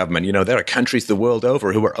American government. There are countries the world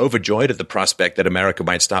over who are overjoyed at the prospect that America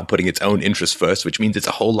might start putting its own interests first, which means it's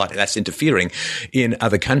a whole lot less interfering in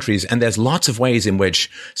other countries. And there's lots of ways in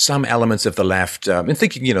which some elements of the left, and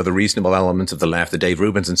thinking, the reasonable elements of the left, the Dave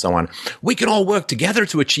Rubins and so on, we can all work together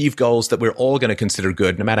to achieve goals that we're all going to consider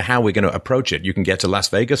good, no matter how we're going to approach it. You can get to Las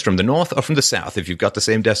Vegas from the north or from the south. If you've got the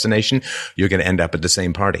same destination, you're going to end up at the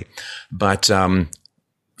same party. But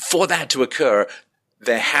for that to occur,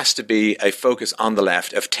 there has to be a focus on the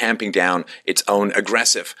left of tamping down its own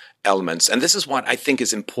aggressive elements. And this is what I think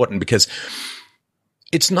is important, because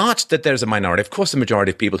it's not that there's a minority. Of course, the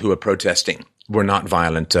majority of people who are protesting were not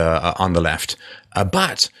violent on the left.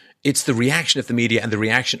 But it's the reaction of the media and the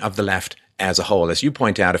reaction of the left as a whole. As you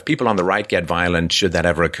point out, if people on the right get violent, should that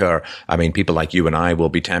ever occur, people like you and I will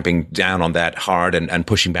be tamping down on that hard and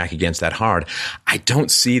pushing back against that hard. I don't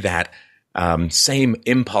see that same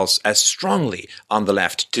impulse as strongly on the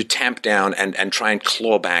left to tamp down and try and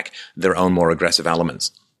claw back their own more aggressive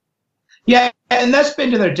elements. Yeah, and that's been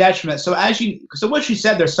to their detriment. So what you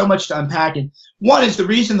said, there's so much to unpack. And one is the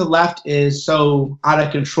reason the left is so out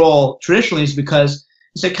of control traditionally is because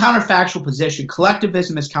it's a counterfactual position.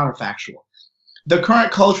 Collectivism is counterfactual. The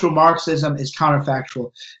current cultural Marxism is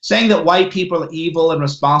counterfactual. Saying that white people are evil and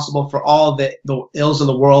responsible for all the ills of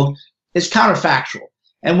the world is counterfactual.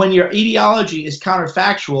 And when your ideology is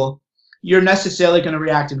counterfactual, you're necessarily going to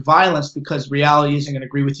react in violence because reality isn't going to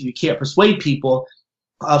agree with you. You can't persuade people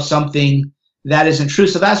of something that isn't true.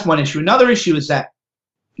 So that's one issue. Another issue is that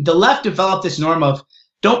the left developed this norm of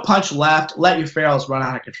don't punch left, let your ferals run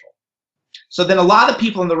out of control. So then a lot of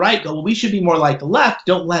people on the right go, well, we should be more like the left.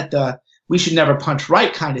 Don't let we should never punch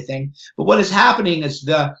right kind of thing. But what is happening is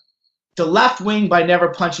the left wing, by never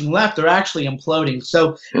punching left, they're actually imploding.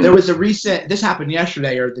 So there was this happened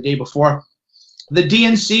yesterday or the day before. The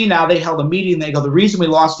DNC now, they held a meeting. They go, the reason we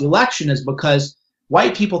lost the election is because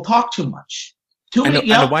white people talk too much. And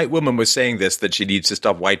a white woman was saying that she needs to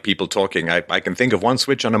stop white people talking. I can think of one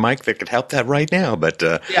switch on a mic that could help that right now. But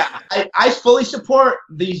yeah, I fully support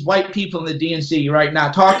these white people in the DNC right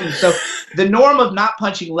now talking. So the norm of not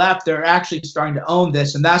punching left, they're actually starting to own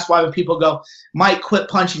this. And that's why when people go, Mike, quit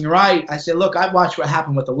punching right, I say, look, I've watched what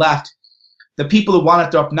happened with the left. The people who want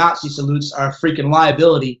to throw up Nazi salutes are a freaking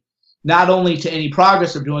liability, not only to any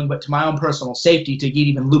progress they're doing, but to my own personal safety to get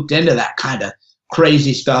even looped into that kind of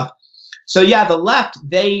crazy stuff. So yeah, the left,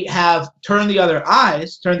 they have turned the other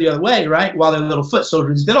way, right? While their little foot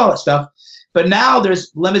soldiers did all that stuff. But now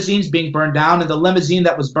there's limousines being burned down, and the limousine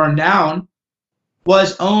that was burned down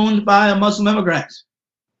was owned by a Muslim immigrant.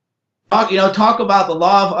 Talk about the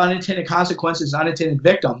law of unintended consequences, unintended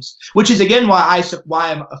victims, which is again why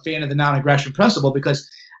I'm a fan of the non-aggression principle, because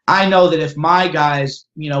I know that if my guys,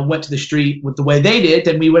 went to the street with the way they did,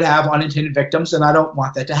 then we would have unintended victims, and I don't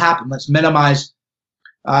want that to happen. Let's minimize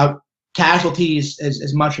casualties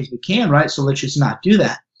as much as we can, right? So let's just not do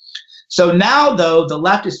that. So now, though, the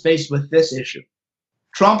left is faced with this issue.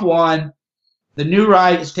 Trump won. The new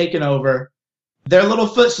right is taken over. Their little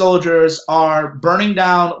foot soldiers are burning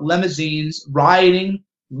down limousines, rioting,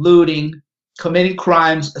 looting, committing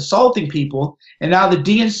crimes, assaulting people. And now the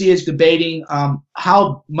DNC is debating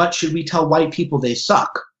how much should we tell white people they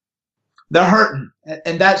suck. They're hurting.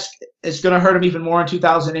 And it's going to hurt them even more in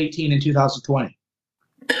 2018 and 2020.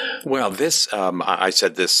 Well, I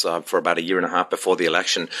said this for about a year and a half before the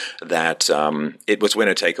election, that it was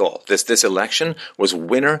winner take all. This election was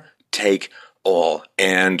winner take all.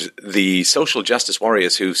 And the social justice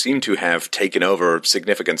warriors who seem to have taken over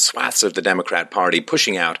significant swaths of the Democrat Party,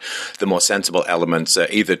 pushing out the more sensible elements,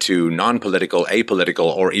 either to non-political,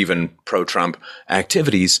 apolitical, or even pro-Trump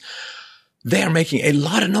activities, they are making a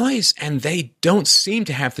lot of noise, and they don't seem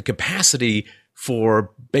to have the capacity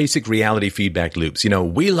for basic reality feedback loops.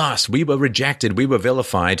 We lost, we were rejected, we were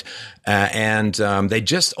vilified, and they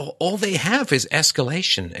just, all they have is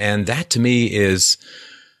escalation. And that to me is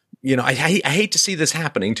I hate to see this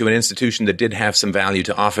happening to an institution that did have some value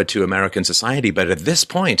to offer to American society. But at this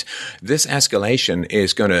point, this escalation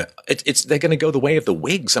is they're going to go the way of the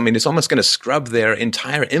Whigs. I mean, it's almost going to scrub their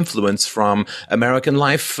entire influence from American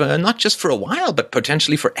life, not just for a while, but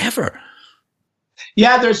potentially forever.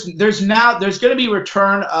 Yeah, there's going to be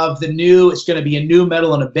return of the new. It's going to be a new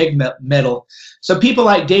middle and a big middle. So people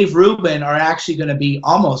like Dave Rubin are actually going to be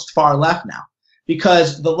almost far left now,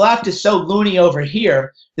 because the left is so loony over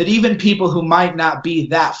here that even people who might not be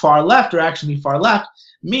that far left are actually far left.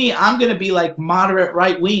 Me, I'm going to be like moderate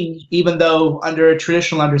right wing, even though under a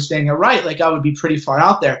traditional understanding of right, like I would be pretty far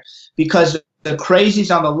out there, because the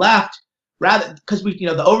crazies on the left, rather, because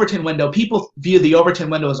the Overton window, people view the Overton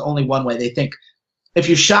window as only one way. They think if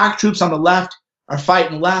you shock troops on the left are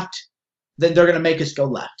fighting left, then they're going to make us go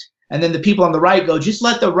left. And then the people on the right go, just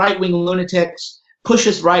let the right-wing lunatics push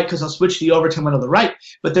us right because they'll switch the Overton window to the right.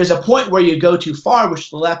 But there's a point where you go too far, which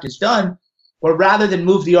the left has done, where rather than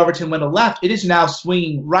move the Overton window left, it is now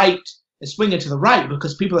swinging right and swinging to the right,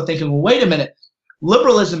 because people are thinking, well, wait a minute,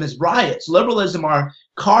 liberalism is riots. Liberalism are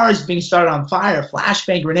cars being started on fire,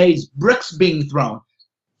 flashbang grenades, bricks being thrown.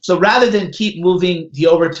 So rather than keep moving the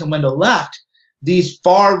Overton window left, these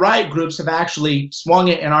far right groups have actually swung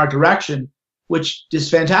it in our direction, which is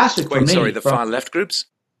fantastic for me. Sorry, the far left groups?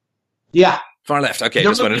 Yeah. Far left. Okay,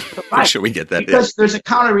 just wanted to make sure we get that. Because there's a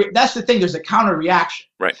that's the thing, there's a counter reaction.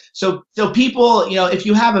 Right. So people, if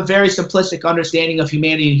you have a very simplistic understanding of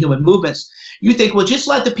humanity and human movements, you think, well, just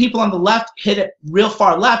let the people on the left hit it real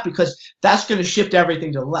far left, because that's going to shift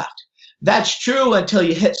everything to the left. That's true until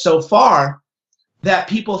you hit so far that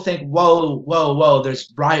people think, whoa,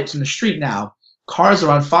 there's riots in the street now. Cars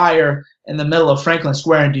are on fire in the middle of Franklin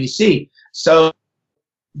Square in D.C. So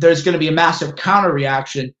there's going to be a massive counter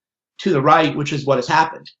reaction to the right, which is what has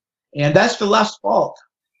happened. And that's the left's fault.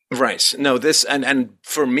 Right. No, this, and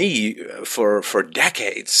for me, for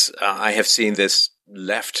decades, I have seen this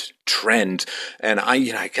left trend. And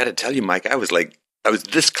I got to tell you, Mike, I was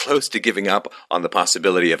this close to giving up on the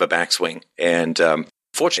possibility of a backswing. And,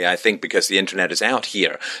 fortunately, I think because the internet is out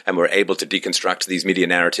here and we're able to deconstruct these media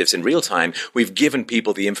narratives in real time, we've given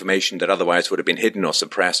people the information that otherwise would have been hidden or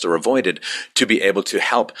suppressed or avoided to be able to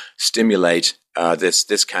help stimulate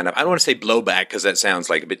this kind of, I don't want to say blowback because that sounds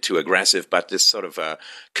like a bit too aggressive, but this sort of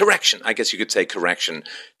correction, I guess you could say correction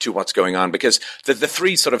to what's going on, because the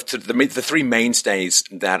three mainstays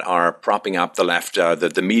that are propping up the left,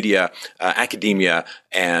 the media, academia,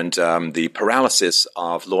 and the paralysis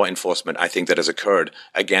of law enforcement, I think that has occurred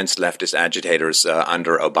against leftist agitators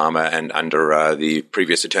under Obama and under the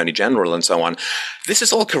previous Attorney General and so on. This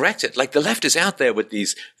is all corrected. Like, the left is out there with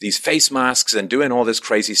these face masks and doing all this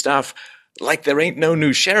crazy stuff. Like there ain't no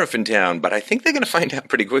new sheriff in town, but I think they're going to find out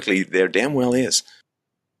pretty quickly there damn well is.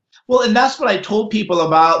 Well, and that's what I told people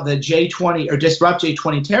about the J20 or Disrupt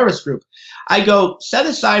J20 terrorist group. I go, set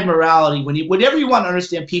aside morality. Whenever you want to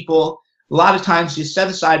understand people, a lot of times just set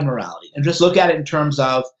aside morality and just look at it in terms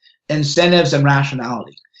of incentives and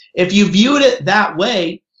rationality. If you viewed it that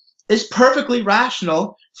way, it's perfectly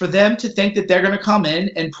rational for them to think that they're going to come in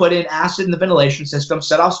and put in acid in the ventilation system,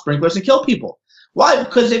 set off sprinklers, and kill people. Why?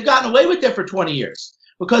 Because they've gotten away with it for 20 years.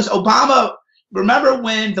 Because Obama, remember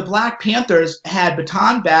when the Black Panthers had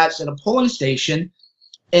baton bats at a polling station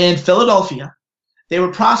in Philadelphia? They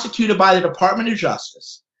were prosecuted by the Department of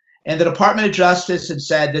Justice. And the Department of Justice had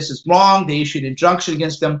said this is wrong. They issued an injunction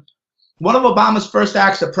against them. One of Obama's first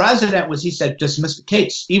acts as president was he said dismiss the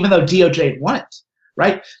case, even though DOJ had won it.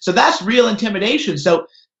 Right? So that's real intimidation. So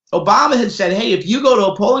Obama had said, hey, if you go to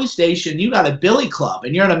a polling station, you got a billy club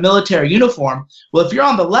and you're in a military uniform, well, if you're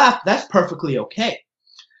on the left, that's perfectly okay.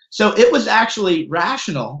 So it was actually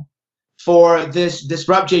rational for this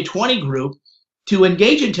Disrupt J20 group to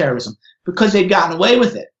engage in terrorism because they've gotten away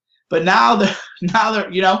with it. But now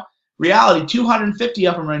they're reality, 250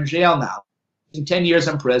 of them are in jail now, 10 years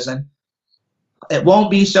in prison. It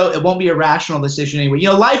won't be a rational decision anyway.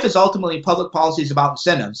 Life is ultimately, public policy is about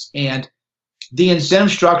incentives, and the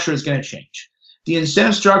incentive structure is going to change. The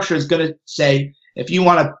incentive structure is going to say, if you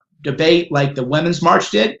want to debate like the Women's March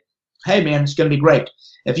did, hey, man, it's going to be great.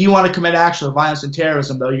 If you want to commit acts of violence and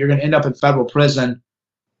terrorism, though, you're going to end up in federal prison.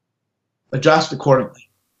 Adjust accordingly.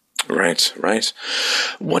 Right.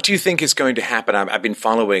 What do you think is going to happen? I've been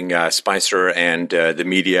following Spicer and the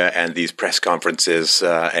media and these press conferences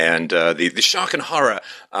and the shock and horror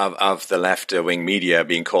of the left-wing media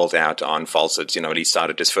being called out on falsehoods. He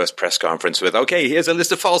started his first press conference with, okay, here's a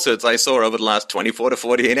list of falsehoods I saw over the last 24 to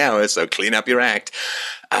 48 hours, so clean up your act.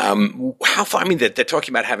 How far? I mean, they're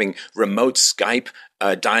talking about having remote Skype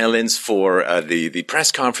dial-ins for the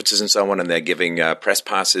press conferences and so on, and they're giving press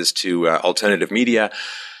passes to alternative media.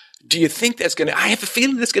 Do you think I have a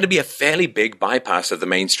feeling there's going to be a fairly big bypass of the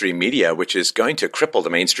mainstream media, which is going to cripple the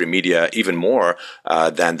mainstream media even more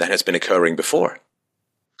than that has been occurring before.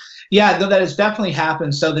 Yeah, that has definitely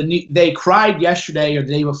happened. So they cried yesterday or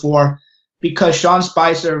the day before because Sean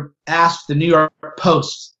Spicer asked the New York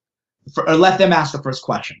Post, or let them ask the first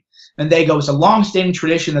question. And they go, it's a long-standing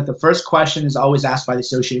tradition that the first question is always asked by the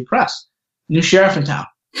Associated Press. New sheriff in town,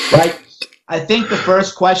 right? I think the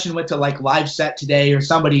first question went to like Live Set Today or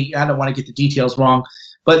somebody, I don't want to get the details wrong,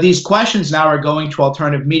 but these questions now are going to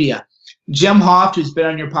alternative media. Jim Hoft, who's been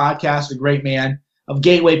on your podcast, a great man, of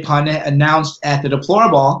Gateway Pundit, announced at the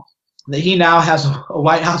Deplorable that he now has a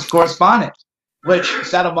White House correspondent, which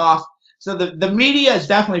set him off. So the media is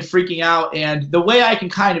definitely freaking out, and the way I can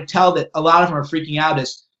kind of tell that a lot of them are freaking out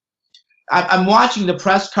is I'm watching the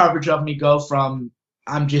press coverage of me go from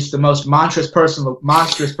I'm just the most monstrous person in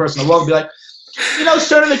the world, be like,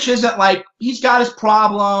 Cernovich isn't like, he's got his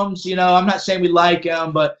problems, I'm not saying we like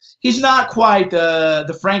him, but he's not quite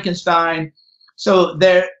the Frankenstein. So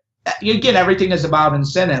again, everything is about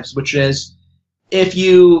incentives, which is if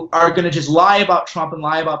you are going to just lie about Trump and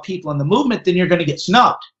lie about people in the movement, then you're going to get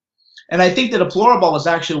snubbed. And I think the Deplorable was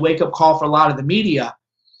actually a wake-up call for a lot of the media.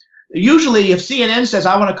 Usually if CNN says,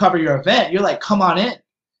 I want to cover your event, you're like, come on in.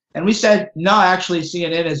 And we said, no, actually,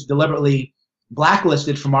 CNN is deliberately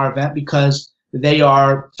blacklisted from our event because they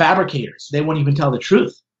are fabricators. They won't even tell the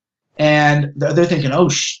truth. And they're thinking,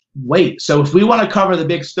 wait. So if we want to cover the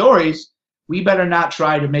big stories, we better not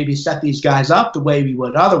try to maybe set these guys up the way we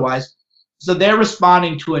would otherwise. So they're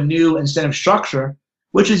responding to a new incentive structure,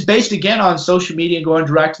 which is based, again, on social media and going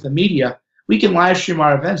direct to the media. We can live stream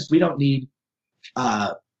our events. We don't need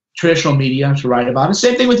traditional media to write about it.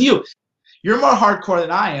 Same thing with you. You're more hardcore than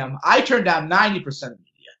I am. I turn down 90% of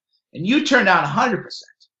media, and you turn down 100%.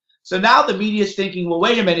 So now the media is thinking, well,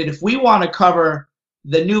 wait a minute, if we want to cover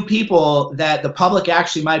the new people that the public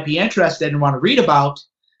actually might be interested in and want to read about,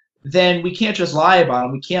 then we can't just lie about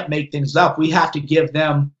them. We can't make things up. We have to give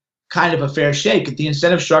them kind of a fair shake. The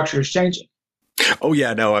incentive structure is changing. Oh,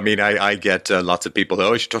 yeah, no, I mean, I get lots of people,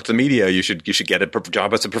 you should talk to the media, you should get a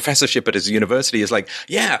job as a professorship at a university. It's like,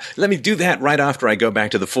 yeah, let me do that right after I go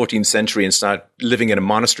back to the 14th century and start living in a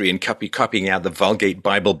monastery and copying out the Vulgate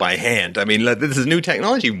Bible by hand. I mean, this is new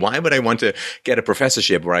technology. Why would I want to get a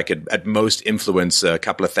professorship where I could at most influence a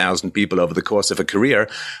couple of thousand people over the course of a career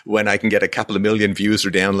when I can get a couple of million views or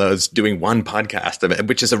downloads doing one podcast,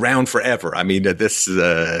 which is around forever? I mean,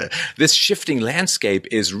 this shifting landscape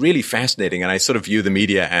is really fascinating, and I sort of view the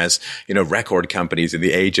media as, record companies in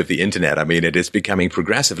the age of the internet. I mean, it is becoming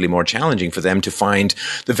progressively more challenging for them to find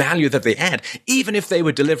the value that they add, even if they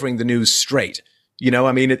were delivering the news straight.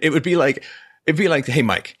 I mean, it would be like, hey,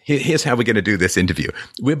 Mike, here's how we're going to do this interview.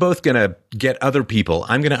 We're both going to get other people.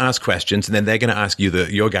 I'm going to ask questions, and then they're going to ask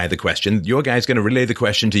your guy the question. Your guy's going to relay the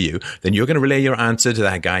question to you. Then you're going to relay your answer to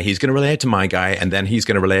that guy. He's going to relay it to my guy, and then he's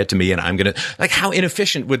going to relay it to me, and I'm going to... Like, how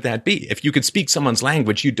inefficient would that be? If you could speak someone's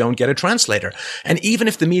language, you don't get a translator. And even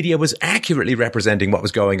if the media was accurately representing what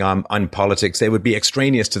was going on politics, they would be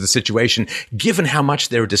extraneous to the situation, given how much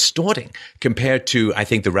they're distorting compared to, I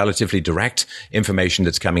think, the relatively direct information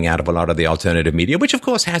that's coming out of a lot of the alternative media, which of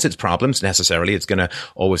course has its problems necessarily. It's going to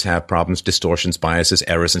always have problems, distortions, biases,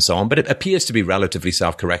 errors, and so on. But it appears to be relatively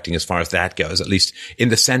self-correcting as far as that goes, at least in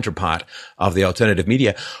the center part of the alternative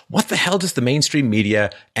media. What the hell does the mainstream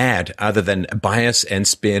media add other than bias and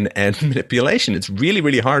spin and manipulation? It's really,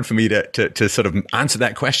 really hard for me to sort of answer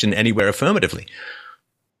that question anywhere affirmatively.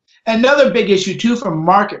 Another big issue, too, from a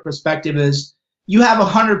market perspective is you have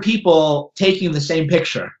 100 people taking the same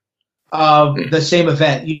picture of the same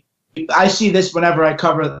event. I see this whenever I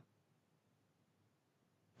cover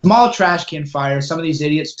small trash can fire. Some of these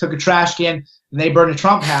idiots took a trash can and they burned a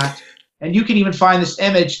Trump hat. And you can even find this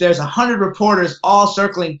image. There's 100 reporters all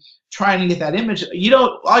circling, trying to get that image.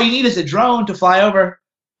 All you need is a drone to fly over.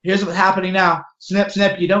 Here's what's happening now. Snip,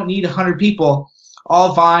 snip. You don't need 100 people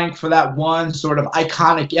all vying for that one sort of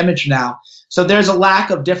iconic image now. So there's a lack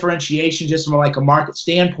of differentiation just from like a market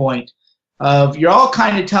standpoint of you're all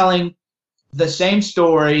kind of telling the same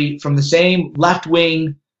story from the same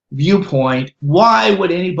left-wing viewpoint. Why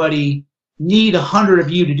would anybody need 100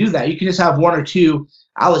 of you to do that? You can just have one or two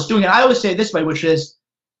outlets doing it. I always say it this way, which is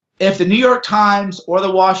if the New York Times or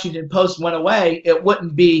the Washington Post went away, it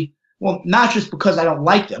wouldn't be, well, not just because I don't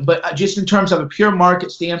like them, but just in terms of a pure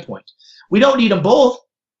market standpoint. We don't need them both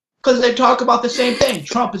because they talk about the same thing.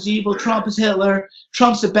 Trump is evil. Trump is Hitler.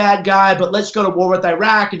 Trump's a bad guy, but let's go to war with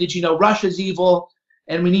Iraq. And did you know Russia's evil?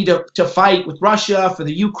 And we need to fight with Russia for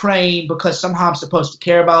the Ukraine because somehow I'm supposed to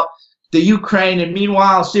care about the Ukraine. And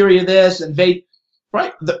meanwhile, Syria this, invade.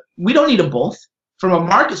 Right? We don't need them both. from a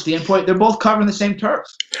market standpoint, they're both covering the same turf.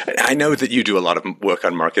 I know that you do a lot of work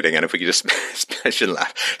on marketing, and if we could just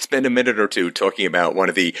spend a minute or two talking about one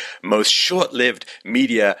of the most short-lived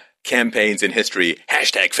media campaigns in history,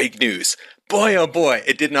 #fake news. Boy, oh boy,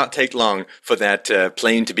 it did not take long for that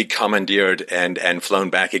plane to be commandeered and flown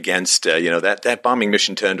back against, that bombing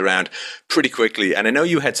mission turned around pretty quickly. And I know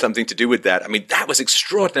you had something to do with that. I mean, that was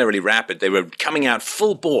extraordinarily rapid. They were coming out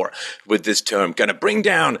full bore with this term, going to bring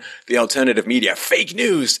down the alternative media, fake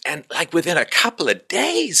news. And like within a couple of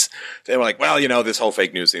days, they were like, well, this whole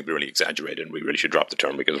fake news thing is really exaggerated and we really should drop the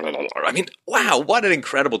term because, I mean, wow, what an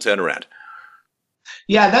incredible turnaround.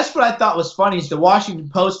 Yeah, that's what I thought was funny is the Washington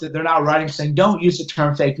Post that they're now writing saying don't use the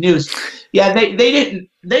term fake news. Yeah, they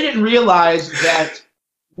didn't realize that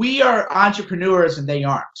we are entrepreneurs and they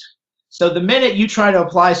aren't. So the minute you try to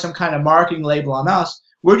apply some kind of marketing label on us,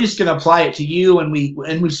 we're just going to apply it to you. And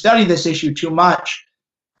we've studied this issue too much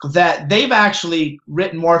that they've actually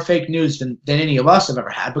written more fake news than any of us have ever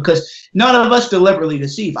had because none of us deliberately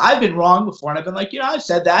deceive. I've been wrong before, and I've been like, I've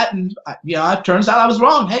said that, and it turns out I was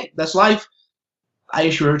wrong. Hey, that's life. I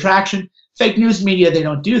issue a retraction. Fake news media, they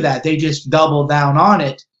don't do that. They just double down on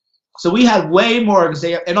it. So we had way more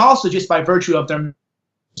examples, and also just by virtue of their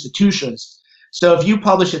institutions. So if you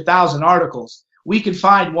publish 1,000 articles, we can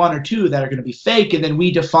find one or two that are going to be fake, and then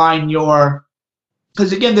we define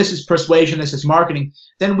because again, this is persuasion, this is marketing,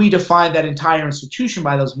 then we define that entire institution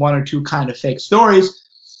by those one or two kind of fake stories.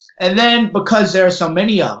 And then because there are so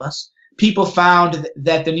many of us, people found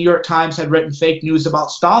that the New York Times had written fake news about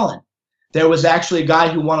Stalin. There was actually a guy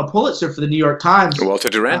who won a Pulitzer for the New York Times. Walter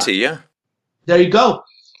Duranty, yeah. There you go.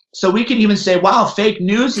 So we can even say, wow, fake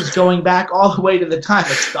news is going back all the way to the time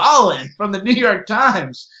of Stalin from the New York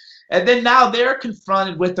Times. And then now they're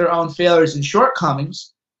confronted with their own failures and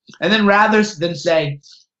shortcomings. And then rather than say,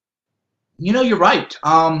 you're right.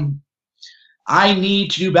 I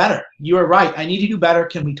need to do better. You are right. I need to do better.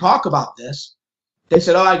 Can we talk about this? They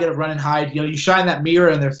said, I got to run and hide. You shine that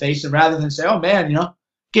mirror in their face. And rather than say, oh, man,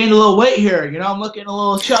 gained a little weight here. I'm looking a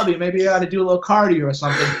little chubby. Maybe I ought to do a little cardio or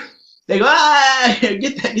something. They go,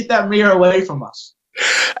 get that mirror away from us.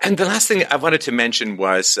 And the last thing I wanted to mention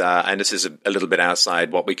was, and this is a little bit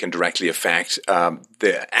outside what we can directly affect,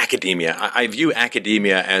 the academia. I view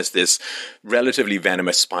academia as this relatively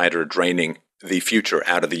venomous spider draining the future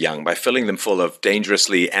out of the young by filling them full of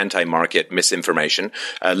dangerously anti-market misinformation,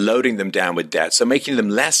 loading them down with debt, so making them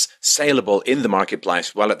less saleable in the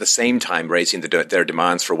marketplace while at the same time raising their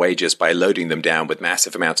demands for wages by loading them down with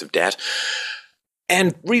massive amounts of debt.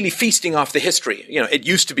 And really feasting off the history. It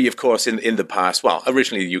used to be, of course, in the past, well,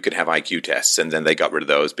 originally you could have IQ tests, and then they got rid of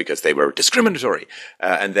those because they were discriminatory.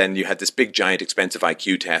 And then you had this big, giant, expensive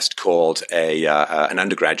IQ test called an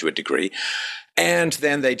undergraduate degree. And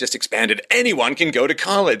then they just expanded, anyone can go to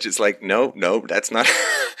college. It's like, no, that's not.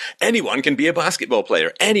 Anyone can be a basketball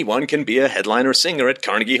player. Anyone can be a headliner singer at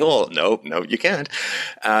Carnegie Hall. No, you can't.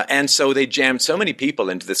 And so they jammed so many people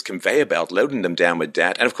into this conveyor belt, loading them down with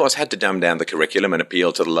debt, and of course had to dumb down the curriculum and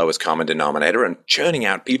appeal to the lowest common denominator and churning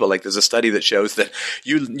out people. Like there's a study that shows that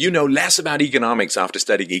you know less about economics after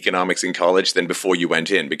studying economics in college than before you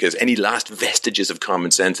went in, because any last vestiges of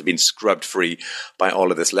common sense have been scrubbed free by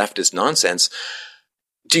all of this leftist nonsense.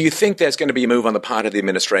 Do you think there's going to be a move on the part of the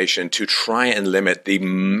administration to try and limit the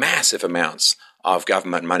massive amounts of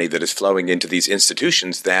government money that is flowing into these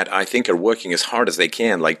institutions that I think are working as hard as they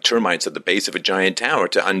can, like termites at the base of a giant tower,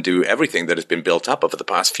 to undo everything that has been built up over the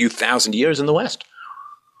past few thousand years in the West?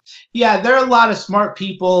 Yeah, there are a lot of smart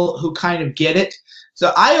people who kind of get it.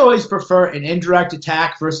 So I always prefer an indirect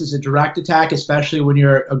attack versus a direct attack, especially when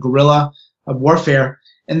you're a guerrilla of warfare.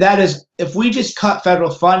 And that is, if we just cut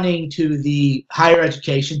federal funding to the higher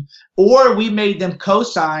education, or we made them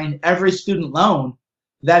co-sign every student loan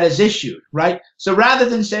that is issued, right? So rather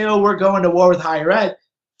than say, we're going to war with higher ed,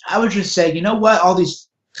 I would just say, you know what? All these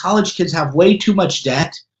college kids have way too much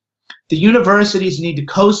debt. The universities need to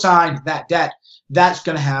co-sign that debt. That's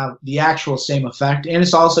going to have the actual same effect. And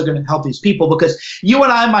it's also going to help these people, because you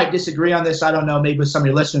and I might disagree on this. I don't know, maybe with some of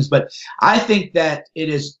your listeners, but I think that it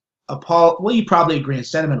is well, you probably agree in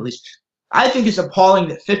sentiment at least. I think it's appalling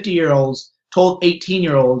that 50-year-olds told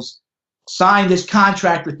 18-year-olds, sign this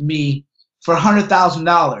contract with me for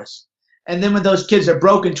 $100,000. And then when those kids are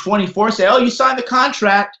broken 24, say, you signed the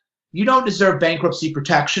contract. You don't deserve bankruptcy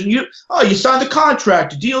protection. You signed the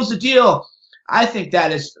contract. A deal's a deal. I think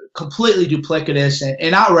that is completely duplicitous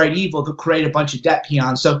and outright evil to create a bunch of debt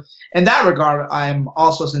peons. So in that regard, I'm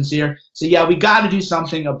also sincere. So yeah, we got to do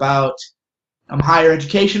something about higher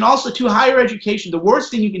education. Also, to higher education, the worst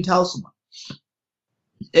thing you can tell someone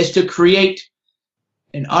is to create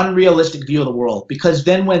an unrealistic view of the world, because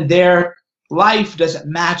then when they're life doesn't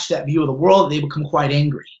match that view of the world, they become quite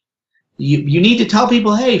angry. You need to tell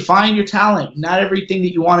people, hey, find your talent. Not everything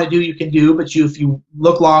that you want to do you can do, but if you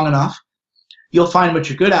look long enough, you'll find what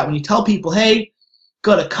you're good at. When you tell people, hey,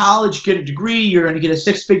 go to college, get a degree, you're going to get a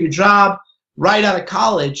 6-figure job right out of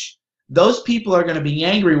college, those people are going to be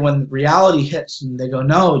angry when reality hits and they go,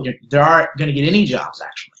 no, there aren't going to get any jobs,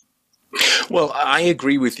 actually. Well, I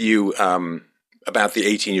agree with you about the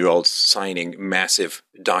 18-year-olds signing massive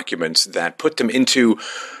documents that put them into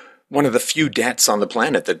one of the few debts on the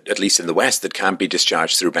planet that, at least in the West, that can't be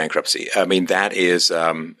discharged through bankruptcy. I mean, that is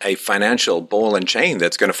a financial ball and chain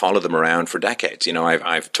that's going to follow them around for decades. You know,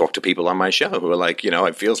 I've talked to people on my show who are like, you know,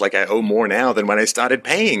 it feels like I owe more now than when I started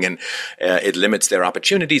paying. And it limits their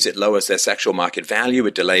opportunities. It lowers their sexual market value.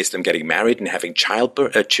 It delays them getting married and having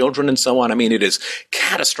children and so on. I mean, it is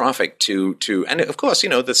catastrophic to, and of course, you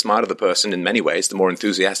know, the smarter the person in many ways, the more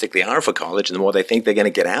enthusiastic they are for college and the more they think they're going to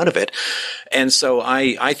get out of it. And so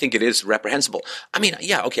I think it is reprehensible. I mean,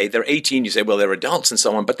 yeah, okay, they're 18, you say, well, they're adults and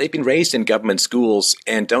so on, but they've been raised in government schools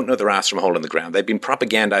and don't know their ass from a hole in the ground. They've been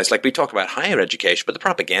propagandized, like we talk about higher education, but the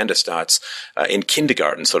propaganda starts in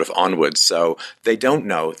kindergarten sort of onwards, so they don't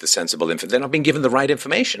know the sensible information. They're not being given the right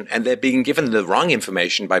information, and they're being given the wrong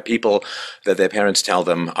information by people that their parents tell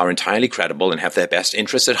them are entirely credible and have their best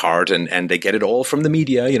interests at heart, and they get it all from the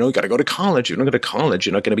media. You know, you got to go to college. You don't go to college,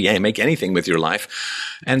 you're not going to make anything with your life.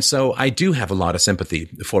 And so I do have a lot of sympathy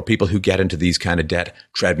for people who get into these kind of debt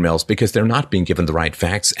treadmills because they're not being given the right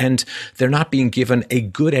facts and they're not being given a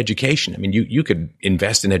good education. I mean, you could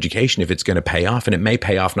invest in education if it's going to pay off, and it may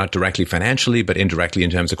pay off not directly financially, but indirectly in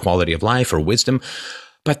terms of quality of life or wisdom.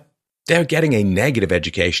 But they're getting a negative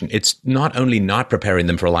education. It's not only not preparing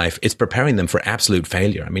them for life, it's preparing them for absolute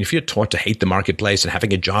failure. I mean, if you're taught to hate the marketplace and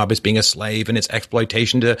having a job as being a slave and it's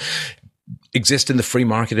exploitation to exist in the free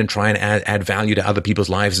market and try and add value to other people's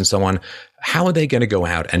lives and so on, how are they going to go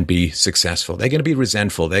out and be successful? They're going to be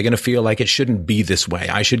resentful. They're going to feel like it shouldn't be this way.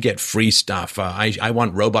 I should get free stuff. I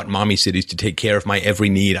want robot mommy cities to take care of my every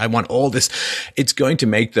need. I want all this. It's going to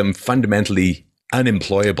make them fundamentally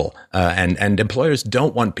unemployable. And employers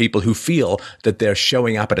don't want people who feel that they're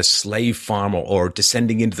showing up at a slave farm or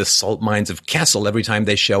descending into the salt mines of Kessel every time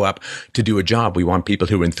they show up to do a job. We want people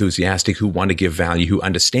who are enthusiastic, who want to give value, who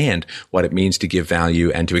understand what it means to give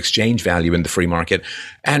value and to exchange value in the free market.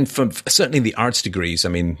 And from certainly the arts degrees, I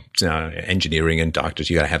mean, engineering and doctors,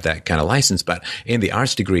 you got to have that kind of license. But in the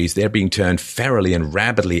arts degrees, they're being turned ferally and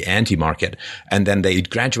rabidly anti-market. And then they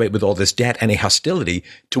graduate with all this debt and a hostility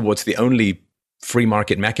towards the only free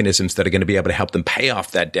market mechanisms that are going to be able to help them pay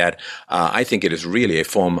off that debt. I think it is really a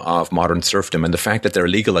form of modern serfdom. And the fact that they're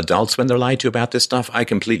legal adults when they're lied to about this stuff, I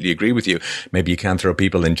completely agree with you. Maybe you can't throw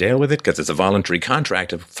people in jail with it because it's a voluntary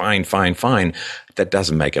contract of fine. That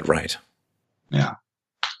doesn't make it right. Yeah.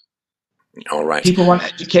 All right. People want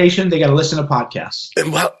education. They got to listen to podcasts.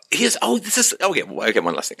 Well,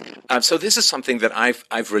 one last thing. So this is something that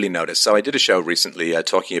I've really noticed. So I did a show recently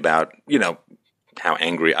talking about, you know, how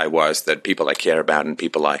angry I was that people I care about and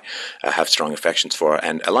people I have strong affections for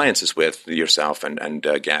and alliances with, yourself and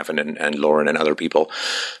Gavin and Lauren and other people,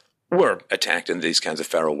 were attacked in these kinds of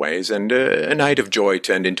feral ways. And a night of joy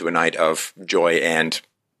turned into a night of joy and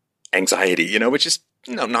anxiety, you know, which is,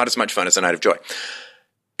 you know, not as much fun as a night of joy.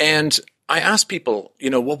 And I asked people, you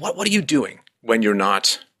know, well, what are you doing when you're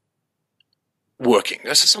not working?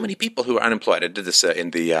 There's so many people who are unemployed. I did this in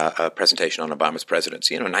the presentation on Obama's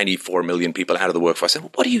presidency. 94 million people out of the workforce. I said,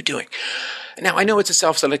 well, what are you doing? Now, I know it's a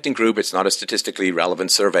self-selecting group. It's not a statistically relevant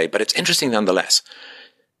survey, but it's interesting nonetheless.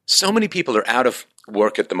 So many people are out of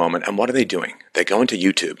work at the moment, and what are they doing? They're going to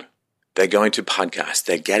YouTube. They're going to podcasts.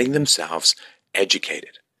 They're getting themselves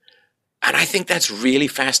educated. And I think that's really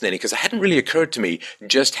fascinating because it hadn't really occurred to me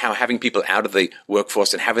just how having people out of the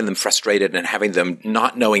workforce and having them frustrated and having them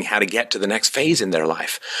not knowing how to get to the next phase in their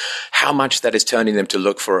life, how much that is turning them to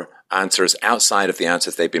look for answers outside of the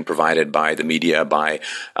answers they've been provided by the media, by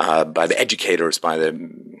the educators, by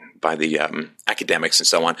the academics and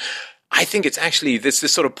so on. I think it's actually this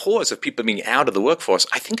sort of pause of people being out of the workforce,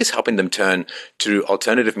 I think is helping them turn to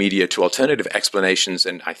alternative media, to alternative explanations,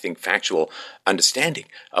 and I think factual understanding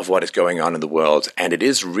of what is going on in the world. And it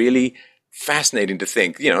is really fascinating to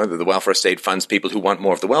think, you know, the welfare state funds people who want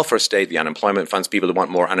more of the welfare state, the unemployment funds people who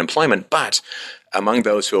want more unemployment. But among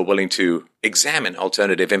those who are willing to examine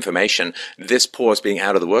alternative information, this pause being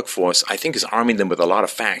out of the workforce, I think is arming them with a lot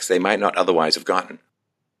of facts they might not otherwise have gotten.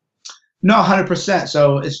 No, 100%.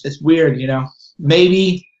 So it's weird, you know.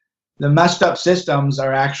 Maybe the messed up systems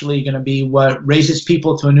are actually going to be what raises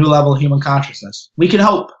people to a new level of human consciousness. We can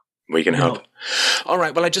hope. We can hope. All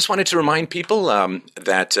right. Well, I just wanted to remind people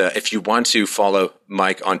that if you want to follow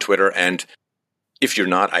Mike on Twitter and If you're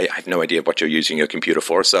not, I have no idea what you're using your computer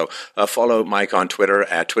for. So follow Mike on Twitter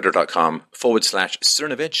at twitter.com/Cernovich,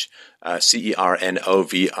 Cernovich.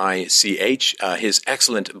 His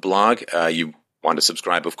excellent blog, you want to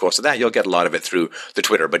subscribe, of course, to that. You'll get a lot of it through the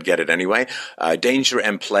Twitter, but get it anyway.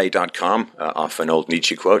 DangerandPlay.com, off an old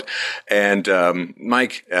Nietzsche quote. And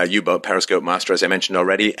Mike, U-Boat Periscope Master, as I mentioned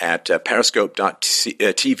already, at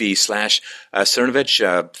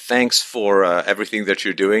periscope.tv/Cernovich. Thanks for everything that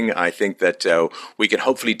you're doing. I think that we can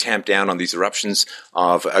hopefully tamp down on these eruptions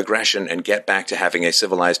of aggression and get back to having a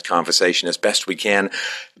civilized conversation as best we can.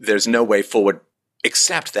 There's no way forward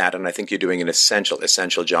except that, and I think you're doing an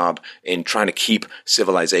essential job in trying to keep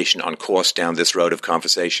civilization on course down this road of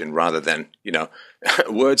conversation rather than,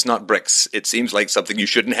 words, not bricks. It seems like something you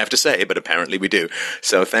shouldn't have to say, but apparently we do.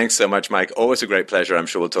 So thanks so much, Mike. Always a great pleasure. I'm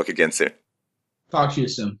sure we'll talk again soon. Talk to you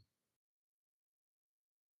soon.